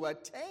way to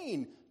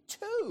attain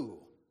to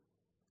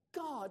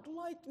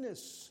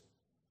godlikeness.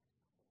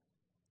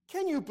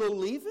 Can you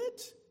believe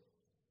it?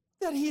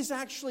 That he's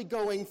actually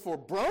going for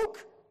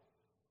broke?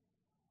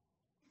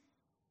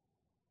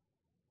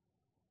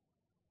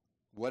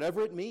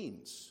 Whatever it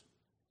means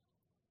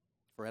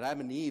for Adam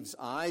and Eve's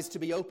eyes to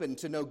be open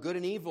to know good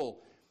and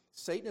evil,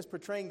 Satan is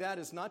portraying that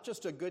as not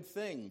just a good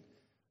thing,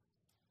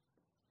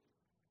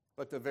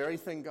 but the very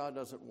thing God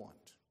doesn't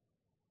want.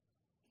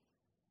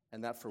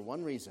 And that for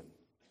one reason,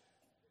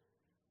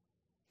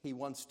 he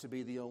wants to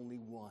be the only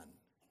one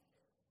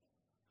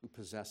who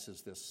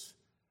possesses this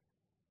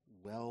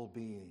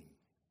well-being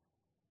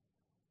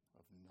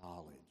of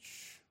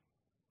knowledge.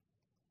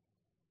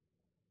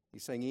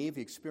 He's saying, Eve,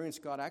 the experience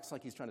God acts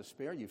like he's trying to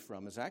spare you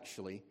from is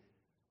actually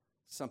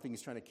something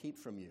he's trying to keep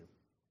from you.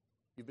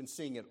 You've been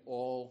seeing it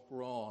all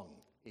wrong,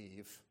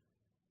 Eve.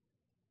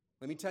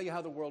 Let me tell you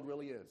how the world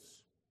really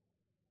is.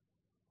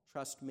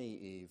 Trust me,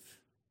 Eve.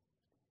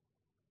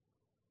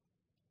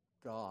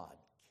 God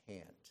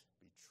can't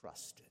be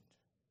trusted.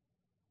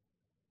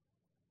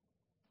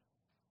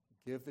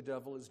 Give the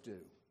devil his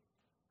due.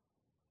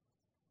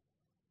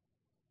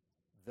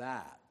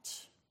 That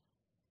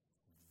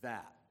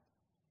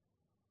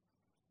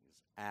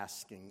is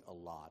asking a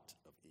lot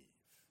of Eve.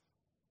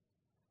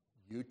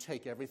 You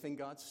take everything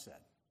God said,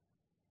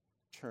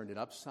 turn it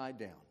upside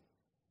down.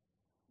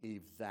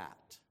 Eve,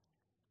 that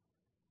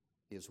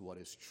is what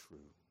is true.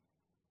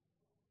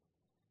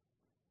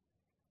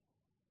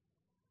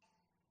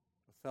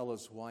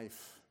 Othello's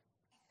wife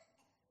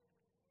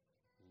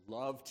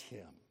loved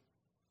him.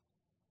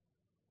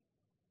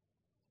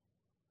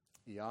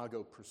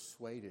 Iago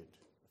persuaded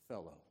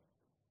Othello,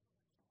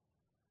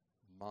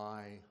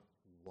 my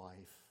wife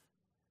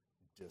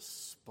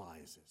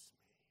despises me.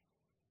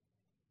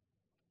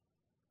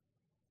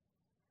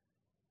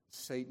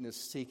 Satan is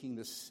seeking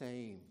the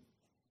same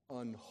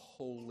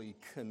unholy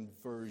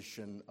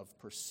conversion of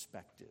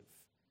perspective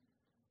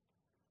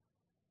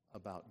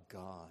about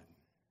God.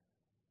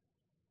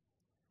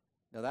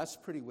 Now that's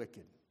pretty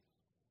wicked.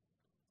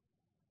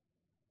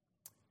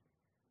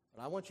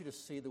 But I want you to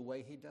see the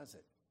way he does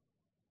it,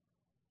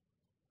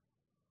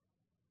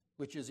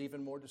 which is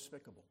even more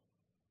despicable.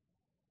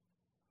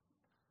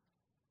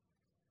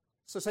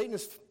 So Satan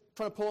is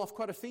trying to pull off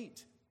quite a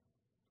feat.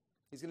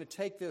 He's going to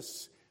take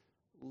this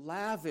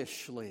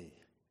lavishly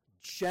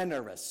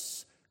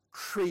generous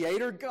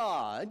creator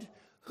God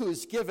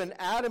who's given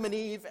Adam and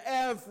Eve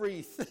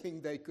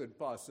everything they could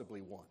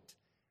possibly want.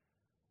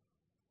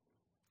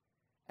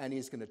 And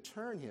he's going to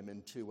turn him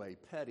into a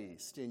petty,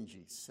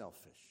 stingy,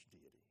 selfish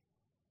deity.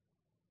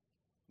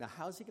 Now,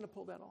 how's he going to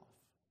pull that off?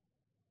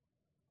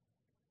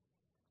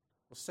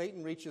 Well,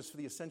 Satan reaches for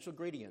the essential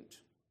ingredient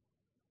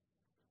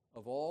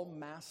of all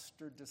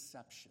master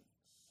deceptions,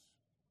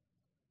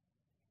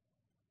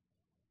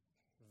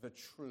 the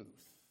truth.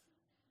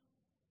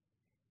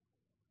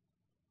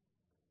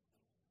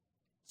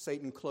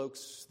 Satan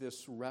cloaks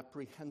this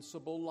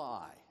reprehensible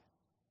lie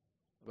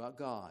about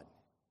God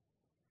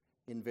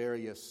in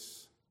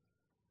various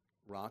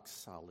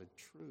rock-solid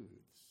truths.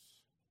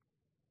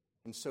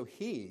 And so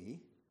he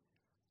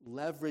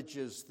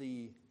leverages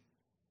the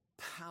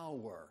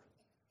power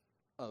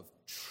of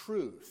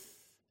truth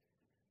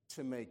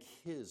to make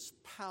his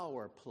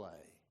power play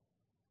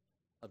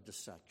of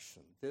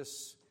deception.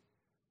 This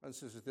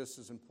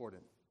is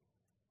important.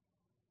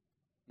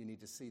 You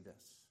need to see this.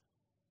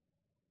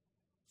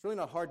 It's really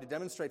not hard to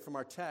demonstrate from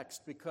our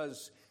text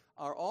because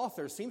our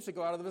author seems to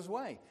go out of his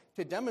way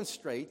to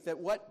demonstrate that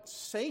what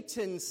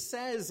Satan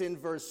says in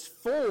verse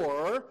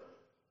 4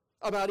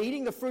 about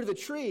eating the fruit of the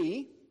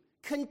tree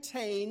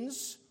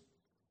contains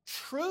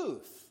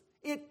truth.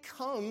 It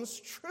comes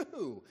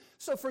true.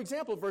 So, for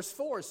example, verse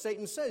 4,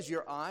 Satan says,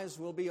 your eyes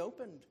will be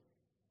opened.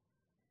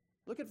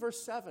 Look at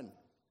verse 7,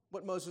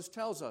 what Moses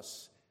tells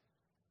us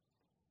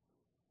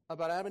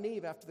about Adam and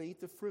Eve after they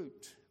eat the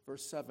fruit.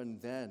 Verse 7,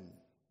 then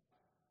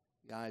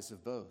the eyes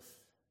of both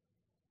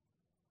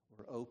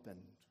were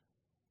opened.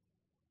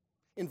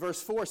 In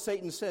verse 4,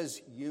 Satan says,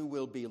 you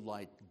will be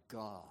like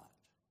God.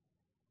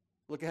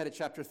 Look ahead at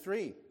chapter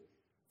 3,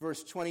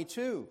 verse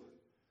 22.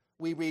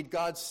 We read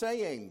God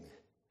saying,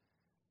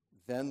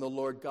 then the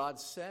Lord God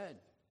said,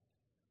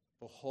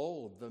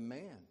 behold, the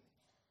man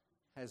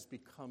has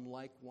become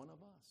like one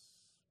of us.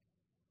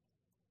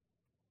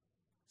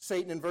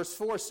 Satan in verse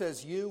 4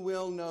 says, you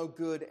will know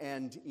good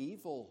and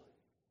evil.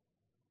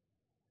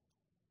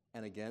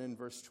 And again in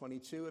verse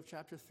 22 of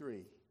chapter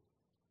 3,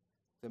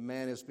 the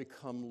man has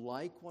become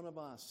like one of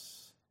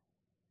us,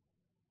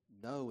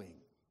 knowing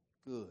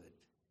good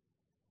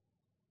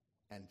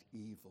and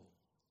evil.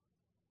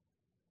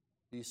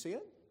 Do you see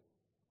it?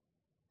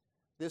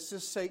 This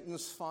is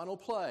Satan's final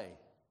play.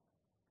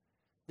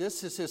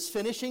 This is his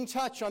finishing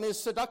touch on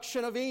his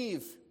seduction of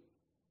Eve.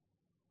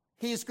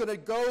 He's going to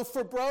go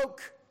for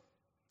broke.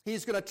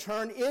 He's going to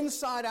turn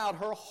inside out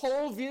her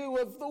whole view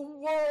of the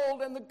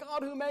world and the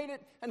God who made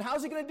it. And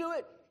how's he going to do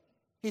it?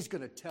 He's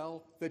going to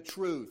tell the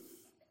truth.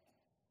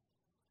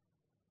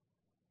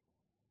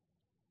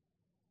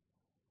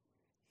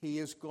 He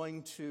is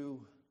going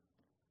to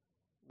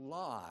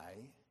lie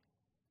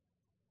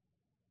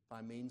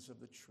by means of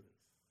the truth.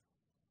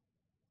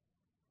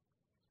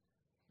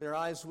 Their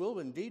eyes will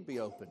indeed be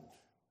opened,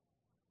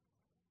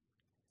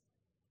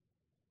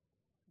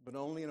 but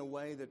only in a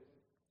way that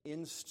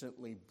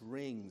instantly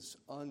brings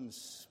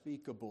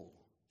unspeakable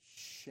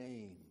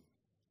shame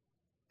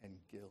and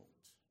guilt.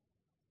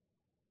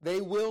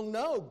 They will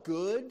know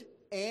good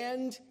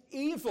and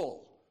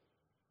evil,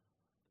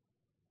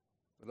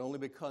 but only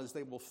because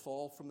they will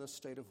fall from the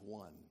state of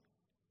one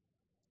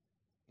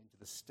into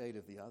the state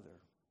of the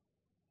other.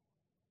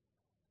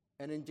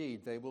 And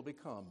indeed, they will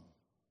become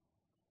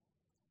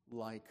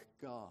like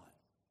God.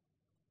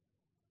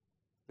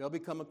 They'll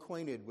become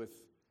acquainted with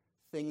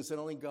things that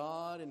only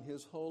God and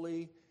his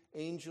holy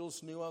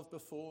angels knew of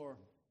before.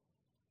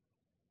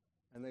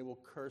 And they will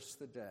curse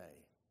the day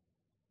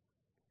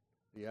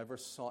they ever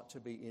sought to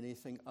be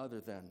anything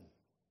other than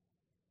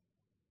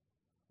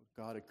what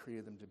God had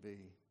created them to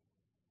be.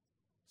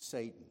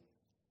 Satan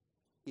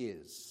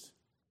is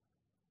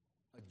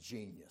a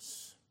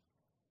genius.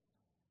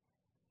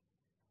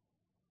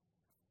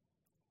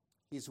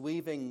 He's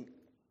weaving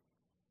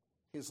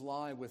his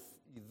lie with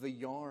the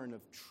yarn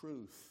of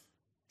truth,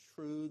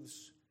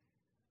 truths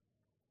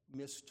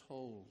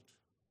mistold.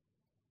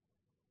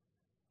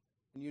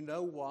 And you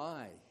know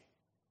why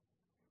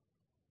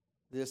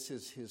this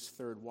is his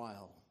third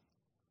wile.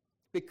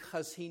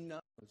 Because he knows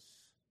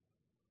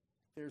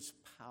there's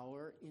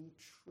power in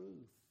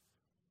truth.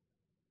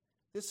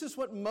 This is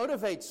what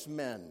motivates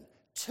men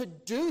to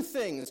do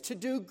things, to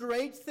do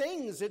great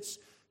things. It's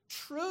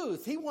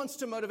truth. He wants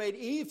to motivate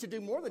Eve to do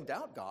more than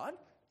doubt God.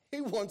 He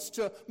wants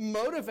to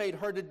motivate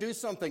her to do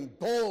something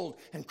bold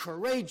and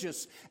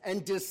courageous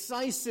and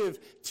decisive,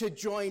 to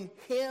join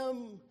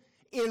him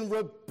in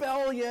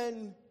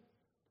rebellion.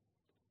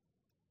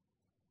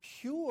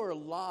 Pure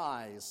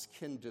lies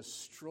can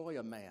destroy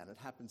a man. It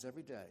happens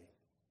every day.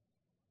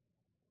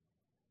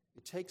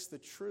 It takes the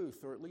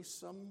truth, or at least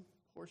some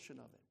portion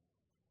of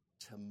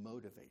it, to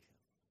motivate him.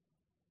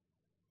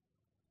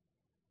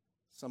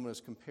 Someone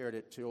has compared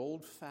it to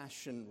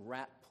old-fashioned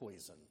rat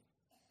poison.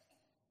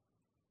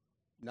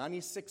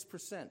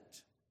 96%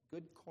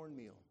 good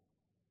cornmeal,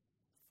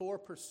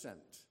 4%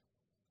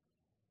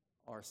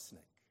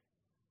 arsenic.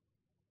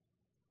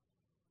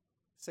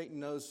 Satan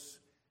knows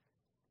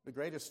the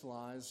greatest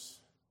lies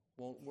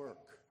won't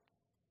work.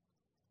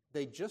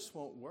 They just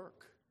won't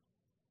work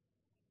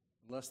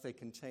unless they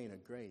contain a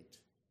great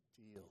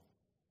deal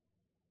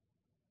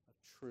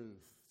of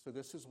truth. So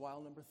this is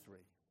wile number 3.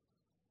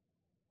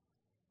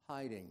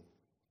 Hiding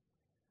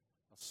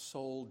a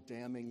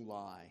soul-damning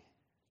lie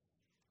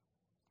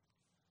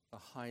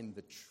behind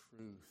the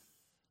truth.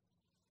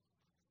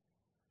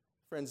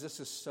 Friends, this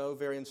is so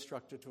very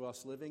instructive to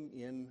us living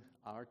in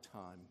our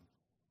time.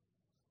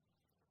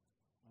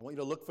 I want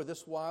you to look for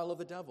this wile of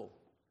the devil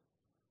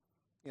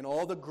in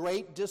all the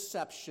great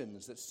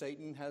deceptions that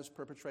Satan has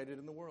perpetrated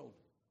in the world.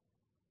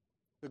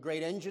 The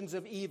great engines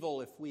of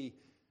evil, if we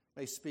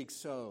may speak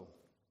so,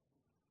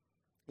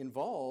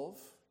 involve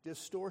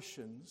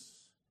distortions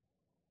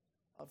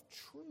of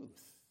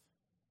truth.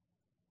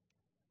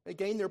 They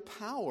gain their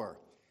power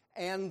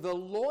and the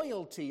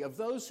loyalty of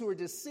those who are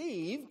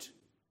deceived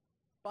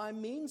by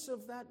means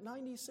of that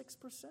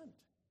 96%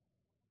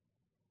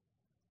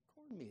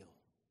 cornmeal.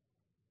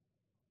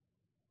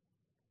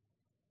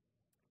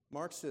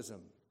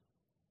 Marxism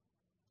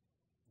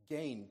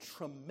gained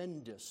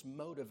tremendous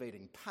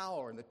motivating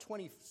power in the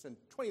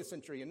 20th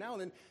century and now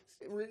in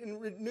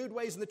renewed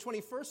ways in the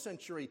 21st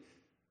century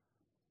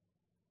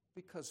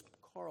because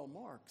Karl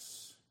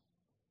Marx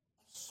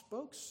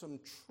spoke some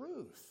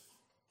truth.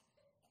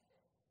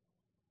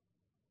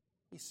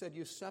 He said,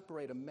 you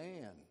separate a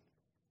man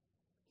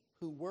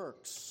who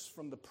works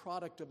from the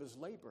product of his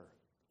labor.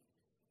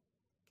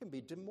 It can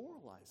be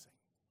demoralizing.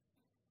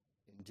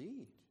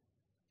 Indeed.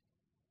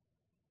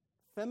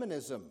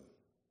 Feminism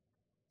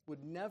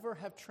would never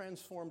have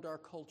transformed our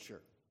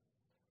culture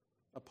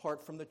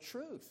apart from the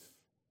truth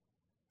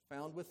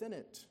found within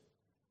it.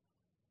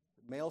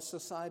 Male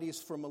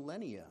societies for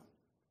millennia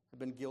have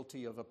been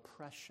guilty of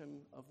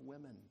oppression of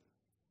women.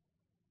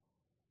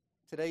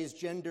 Today's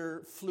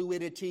gender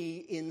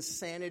fluidity,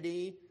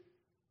 insanity,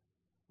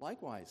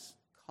 likewise,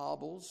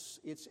 cobbles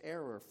its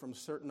error from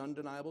certain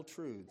undeniable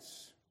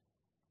truths.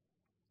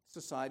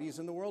 Societies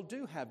in the world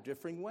do have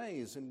differing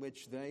ways in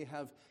which they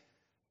have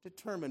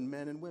determined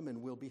men and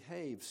women will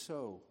behave.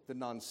 So the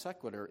non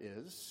sequitur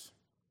is,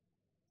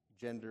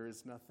 gender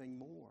is nothing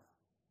more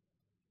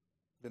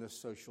than a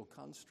social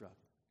construct.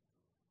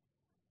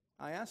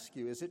 I ask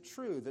you, is it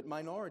true that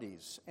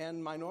minorities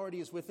and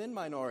minorities within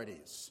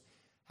minorities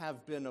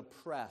have been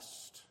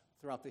oppressed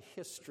throughout the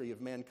history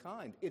of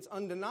mankind? It's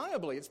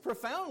undeniably, it's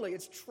profoundly,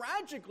 it's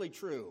tragically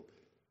true.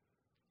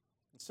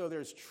 And so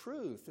there's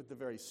truth at the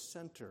very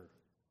center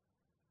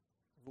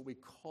of what we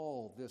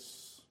call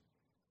this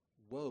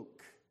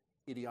woke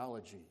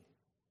ideology,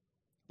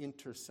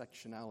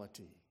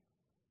 intersectionality,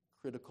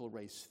 critical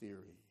race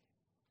theory.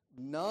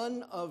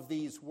 None of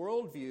these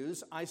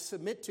worldviews, I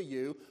submit to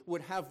you,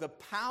 would have the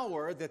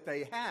power that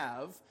they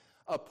have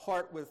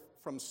apart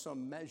from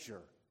some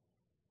measure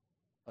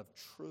of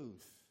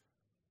truth.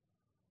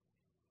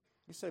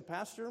 You say,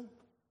 Pastor,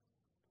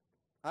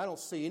 I don't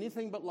see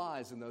anything but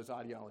lies in those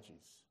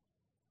ideologies.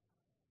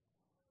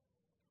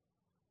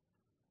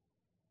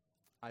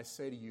 I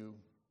say to you,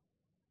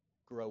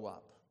 grow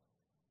up.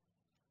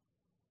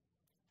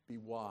 Be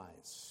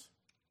wise.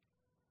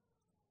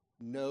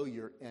 Know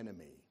your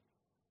enemy.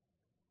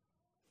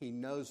 He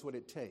knows what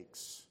it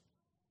takes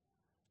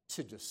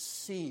to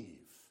deceive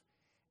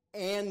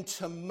and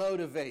to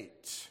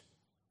motivate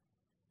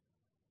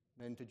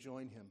men to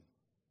join him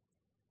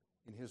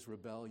in his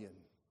rebellion.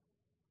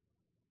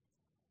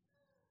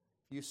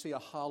 If you see a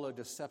hollow,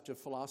 deceptive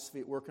philosophy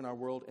at work in our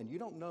world and you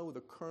don't know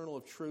the kernel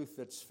of truth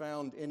that's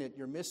found in it,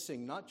 you're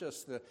missing not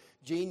just the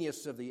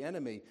genius of the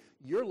enemy,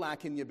 you're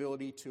lacking the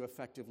ability to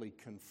effectively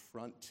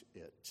confront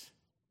it.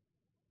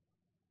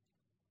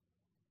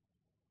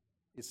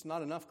 It's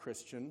not enough,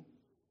 Christian,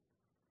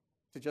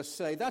 to just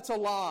say, that's a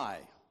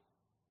lie,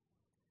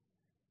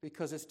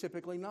 because it's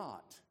typically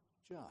not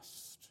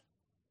just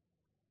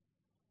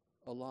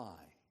a lie.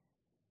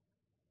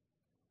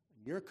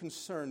 You're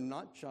concerned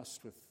not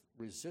just with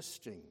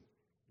resisting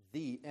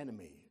the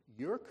enemy,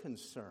 you're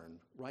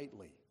concerned,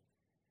 rightly,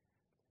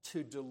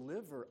 to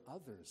deliver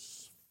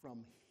others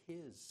from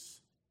his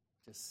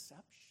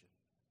deception.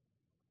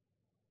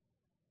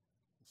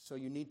 So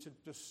you need to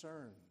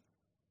discern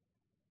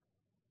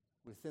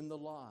within the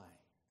lie,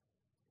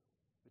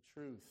 the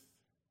truth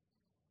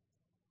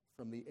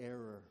from the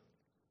error.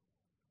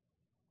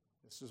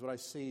 This is what I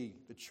see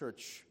the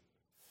church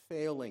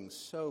failing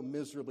so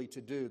miserably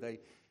to do.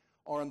 They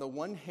are on the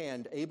one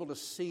hand able to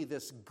see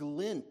this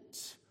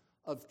glint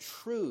of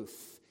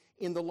truth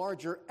in the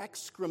larger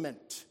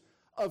excrement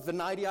of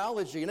an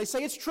ideology. And they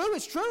say, it's true,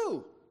 it's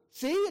true.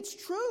 See, it's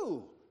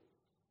true.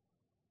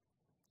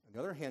 On the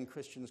other hand,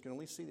 Christians can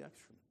only see the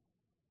excrement.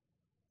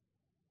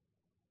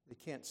 They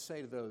can't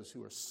say to those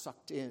who are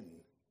sucked in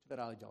to that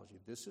ideology,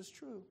 this is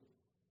true.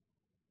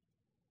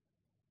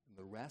 And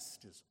the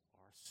rest is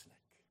arsenic.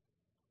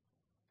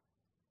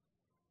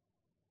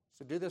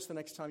 So do this the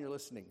next time you're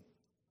listening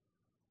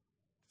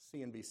to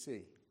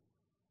CNBC.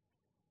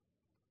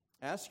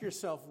 Ask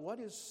yourself,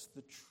 what is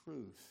the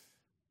truth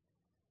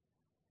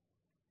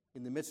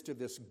in the midst of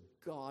this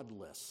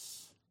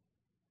godless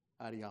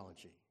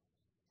ideology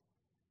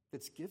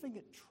that's giving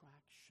it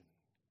traction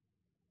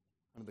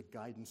under the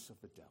guidance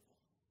of the devil?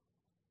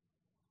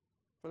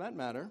 For that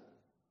matter,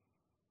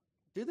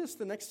 do this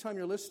the next time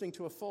you're listening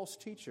to a false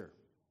teacher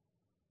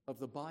of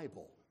the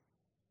Bible.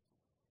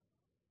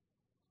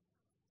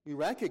 You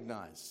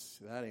recognize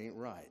that ain't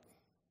right.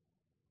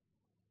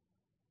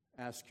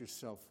 Ask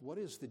yourself, what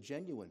is the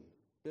genuine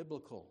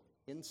biblical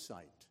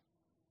insight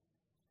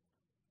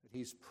that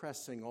he's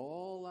pressing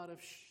all out of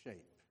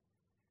shape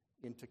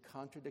into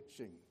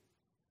contradicting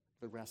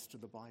the rest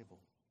of the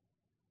Bible?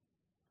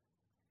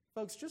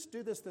 Folks, just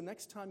do this the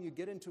next time you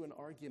get into an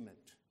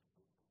argument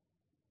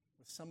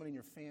with someone in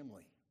your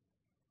family.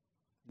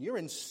 You're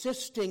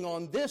insisting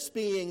on this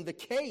being the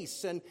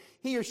case, and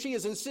he or she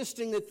is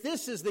insisting that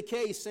this is the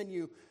case,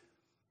 and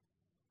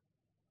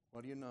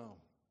what do you know?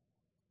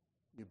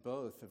 You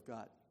both have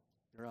got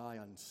your eye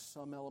on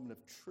some element of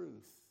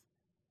truth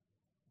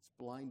that's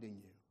blinding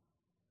you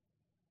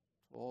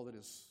to all that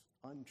is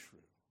untrue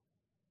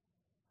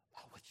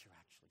about what you're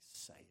actually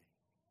saying.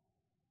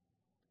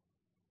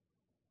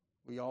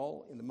 We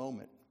all, in the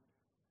moment,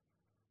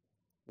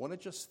 want to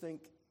just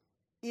think,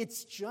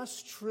 it's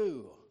just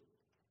true,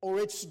 or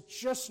it's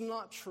just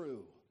not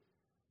true.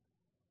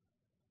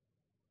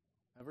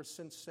 Ever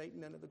since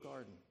Satan entered the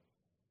garden,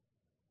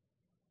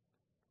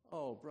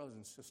 oh, brothers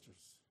and sisters,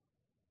 it's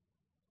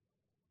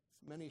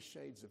many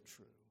shades of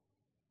true.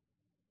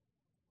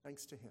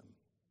 Thanks to him.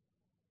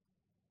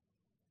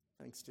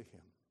 Thanks to him.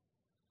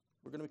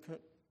 We're going to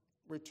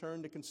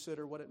return to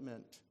consider what it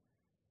meant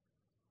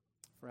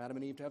for Adam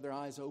and Eve to have their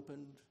eyes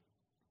opened,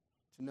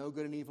 to know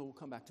good and evil. We'll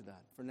come back to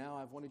that. For now,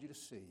 I've wanted you to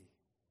see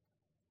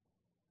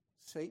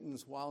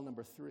Satan's wile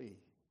number 3 is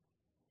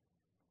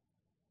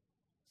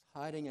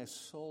hiding a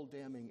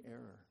soul-damning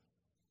error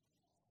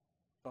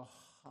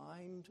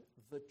behind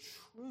the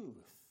truth.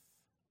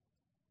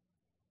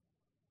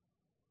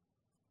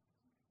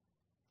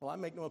 Well, I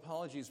make no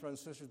apologies,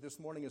 brothers and sisters.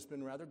 This morning has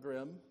been rather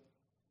grim,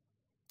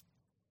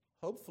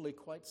 hopefully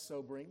quite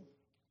sobering.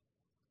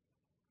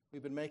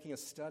 We've been making a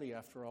study,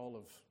 after all,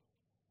 of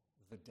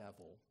the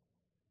devil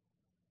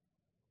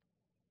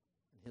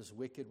and his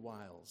wicked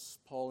wiles.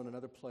 Paul, in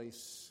another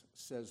place,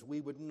 says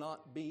we would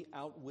not be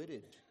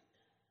outwitted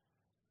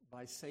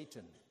by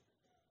Satan.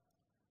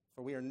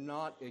 For we are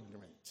not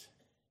ignorant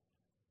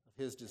of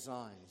his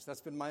designs.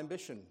 That's been my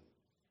ambition.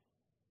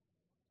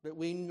 That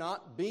we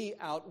not be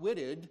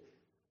outwitted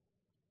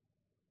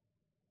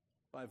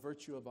by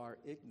virtue of our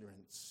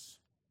ignorance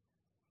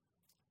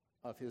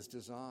of his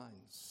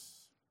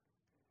designs.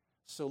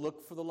 So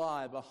look for the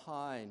lie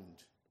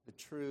behind the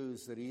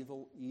truths that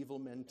evil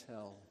men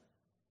tell.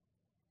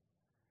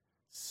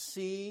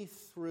 See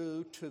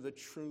through to the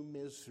true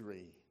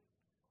misery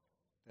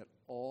that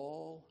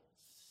all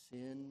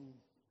sin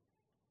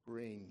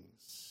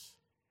brings.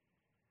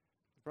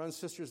 Brothers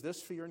and sisters,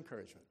 this for your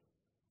encouragement.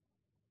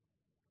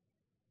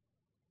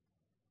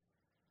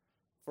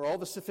 For all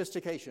the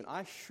sophistication,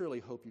 I surely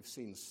hope you've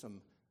seen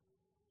some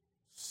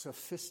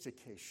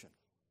sophistication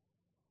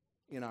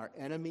in our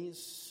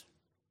enemies'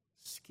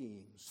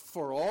 schemes.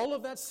 For all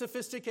of that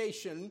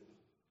sophistication,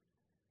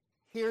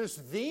 here's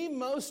the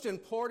most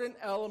important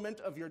element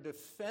of your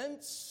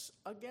defense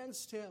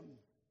against him.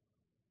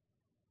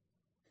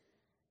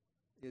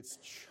 It's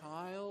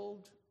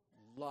childlike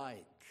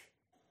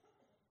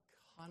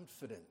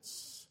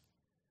confidence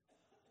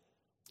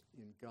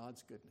in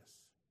God's goodness.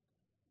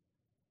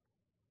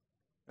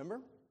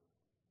 Remember?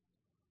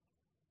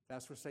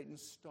 That's where Satan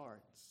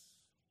starts.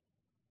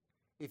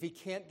 If he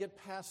can't get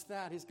past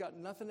that, he's got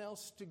nothing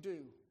else to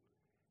do.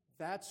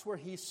 That's where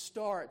he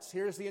starts.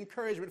 Here's the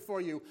encouragement for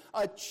you.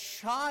 A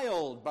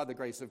child, by the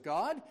grace of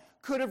God,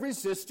 could have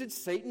resisted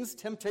Satan's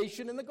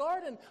temptation in the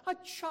garden. A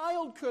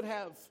child could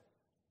have.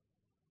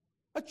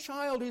 A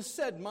child who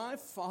said, "My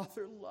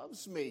Father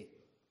loves me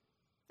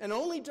and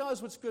only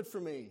does what's good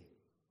for me."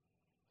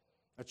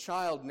 A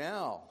child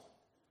now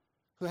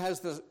who has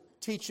the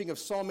teaching of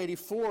Psalm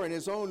 84 in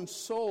his own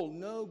soul,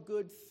 "No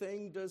good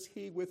thing does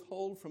he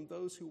withhold from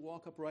those who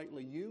walk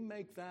uprightly." You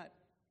make that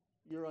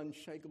your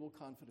unshakable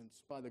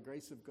confidence by the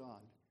grace of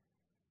God.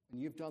 And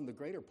you've done the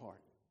greater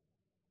part,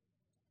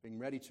 being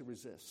ready to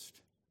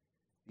resist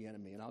the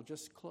enemy. And I'll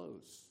just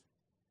close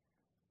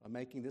by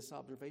making this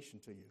observation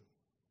to you.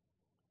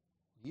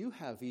 You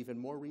have even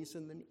more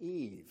reason than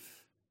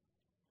Eve.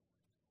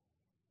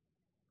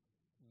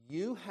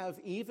 You have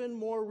even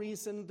more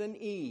reason than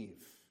Eve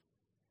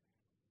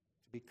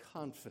to be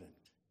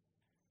confident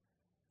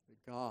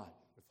that God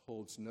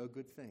withholds no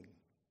good thing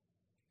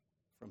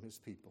from his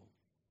people.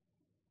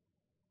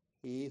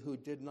 He who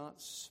did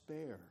not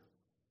spare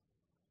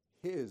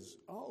his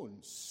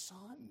own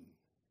Son,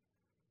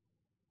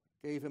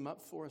 gave him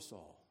up for us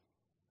all,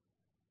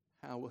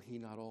 how will he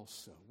not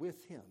also,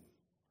 with him,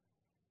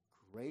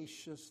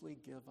 graciously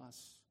give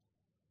us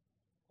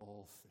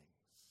all things?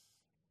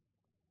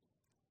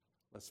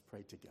 Let's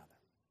pray together.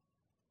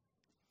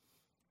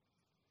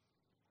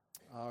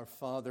 Our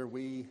Father,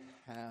 we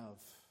have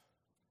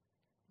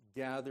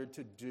gathered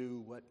to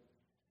do what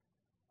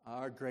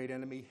our great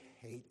enemy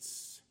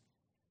hates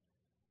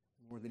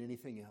more than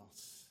anything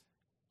else.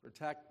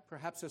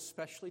 Perhaps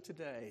especially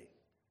today,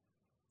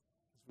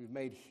 as we've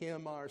made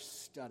him our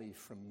study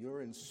from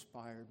your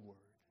inspired word.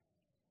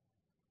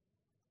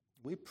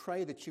 We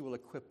pray that you will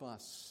equip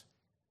us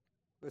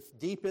with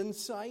deep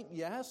insight,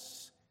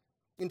 yes,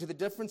 into the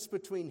difference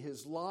between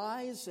his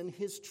lies and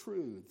his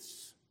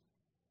truths.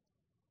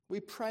 We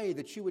pray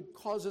that you would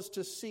cause us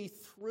to see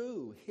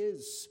through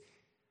his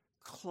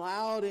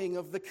clouding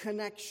of the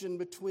connection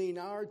between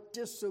our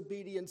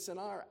disobedience and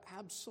our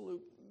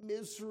absolute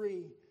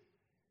misery.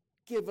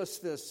 Give us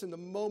this in the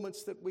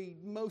moments that we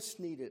most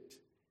need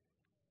it,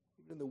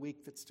 even in the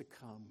week that's to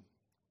come.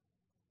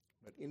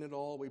 But in it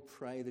all, we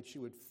pray that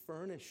you would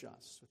furnish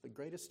us with the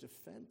greatest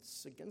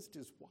defense against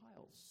his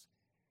wiles,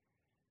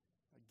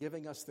 by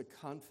giving us the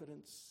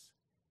confidence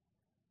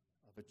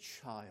of a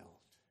child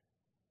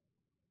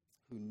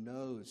who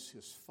knows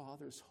his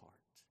Father's heart,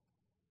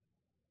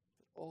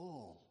 that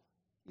all,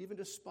 even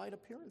despite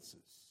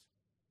appearances,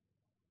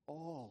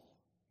 all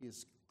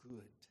is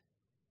good,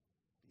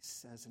 he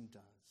says and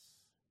does.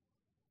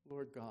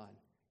 Lord God,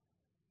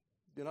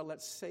 do not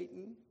let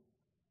Satan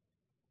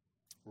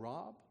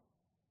rob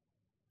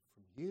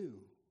from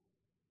you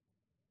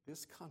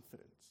this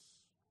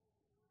confidence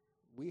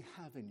we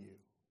have in you.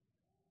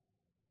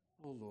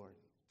 Oh Lord,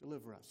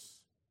 deliver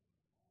us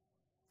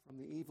from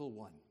the evil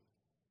one.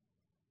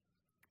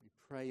 We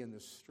pray in the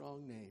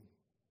strong name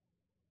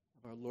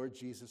of our Lord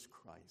Jesus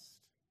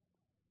Christ.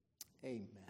 Amen.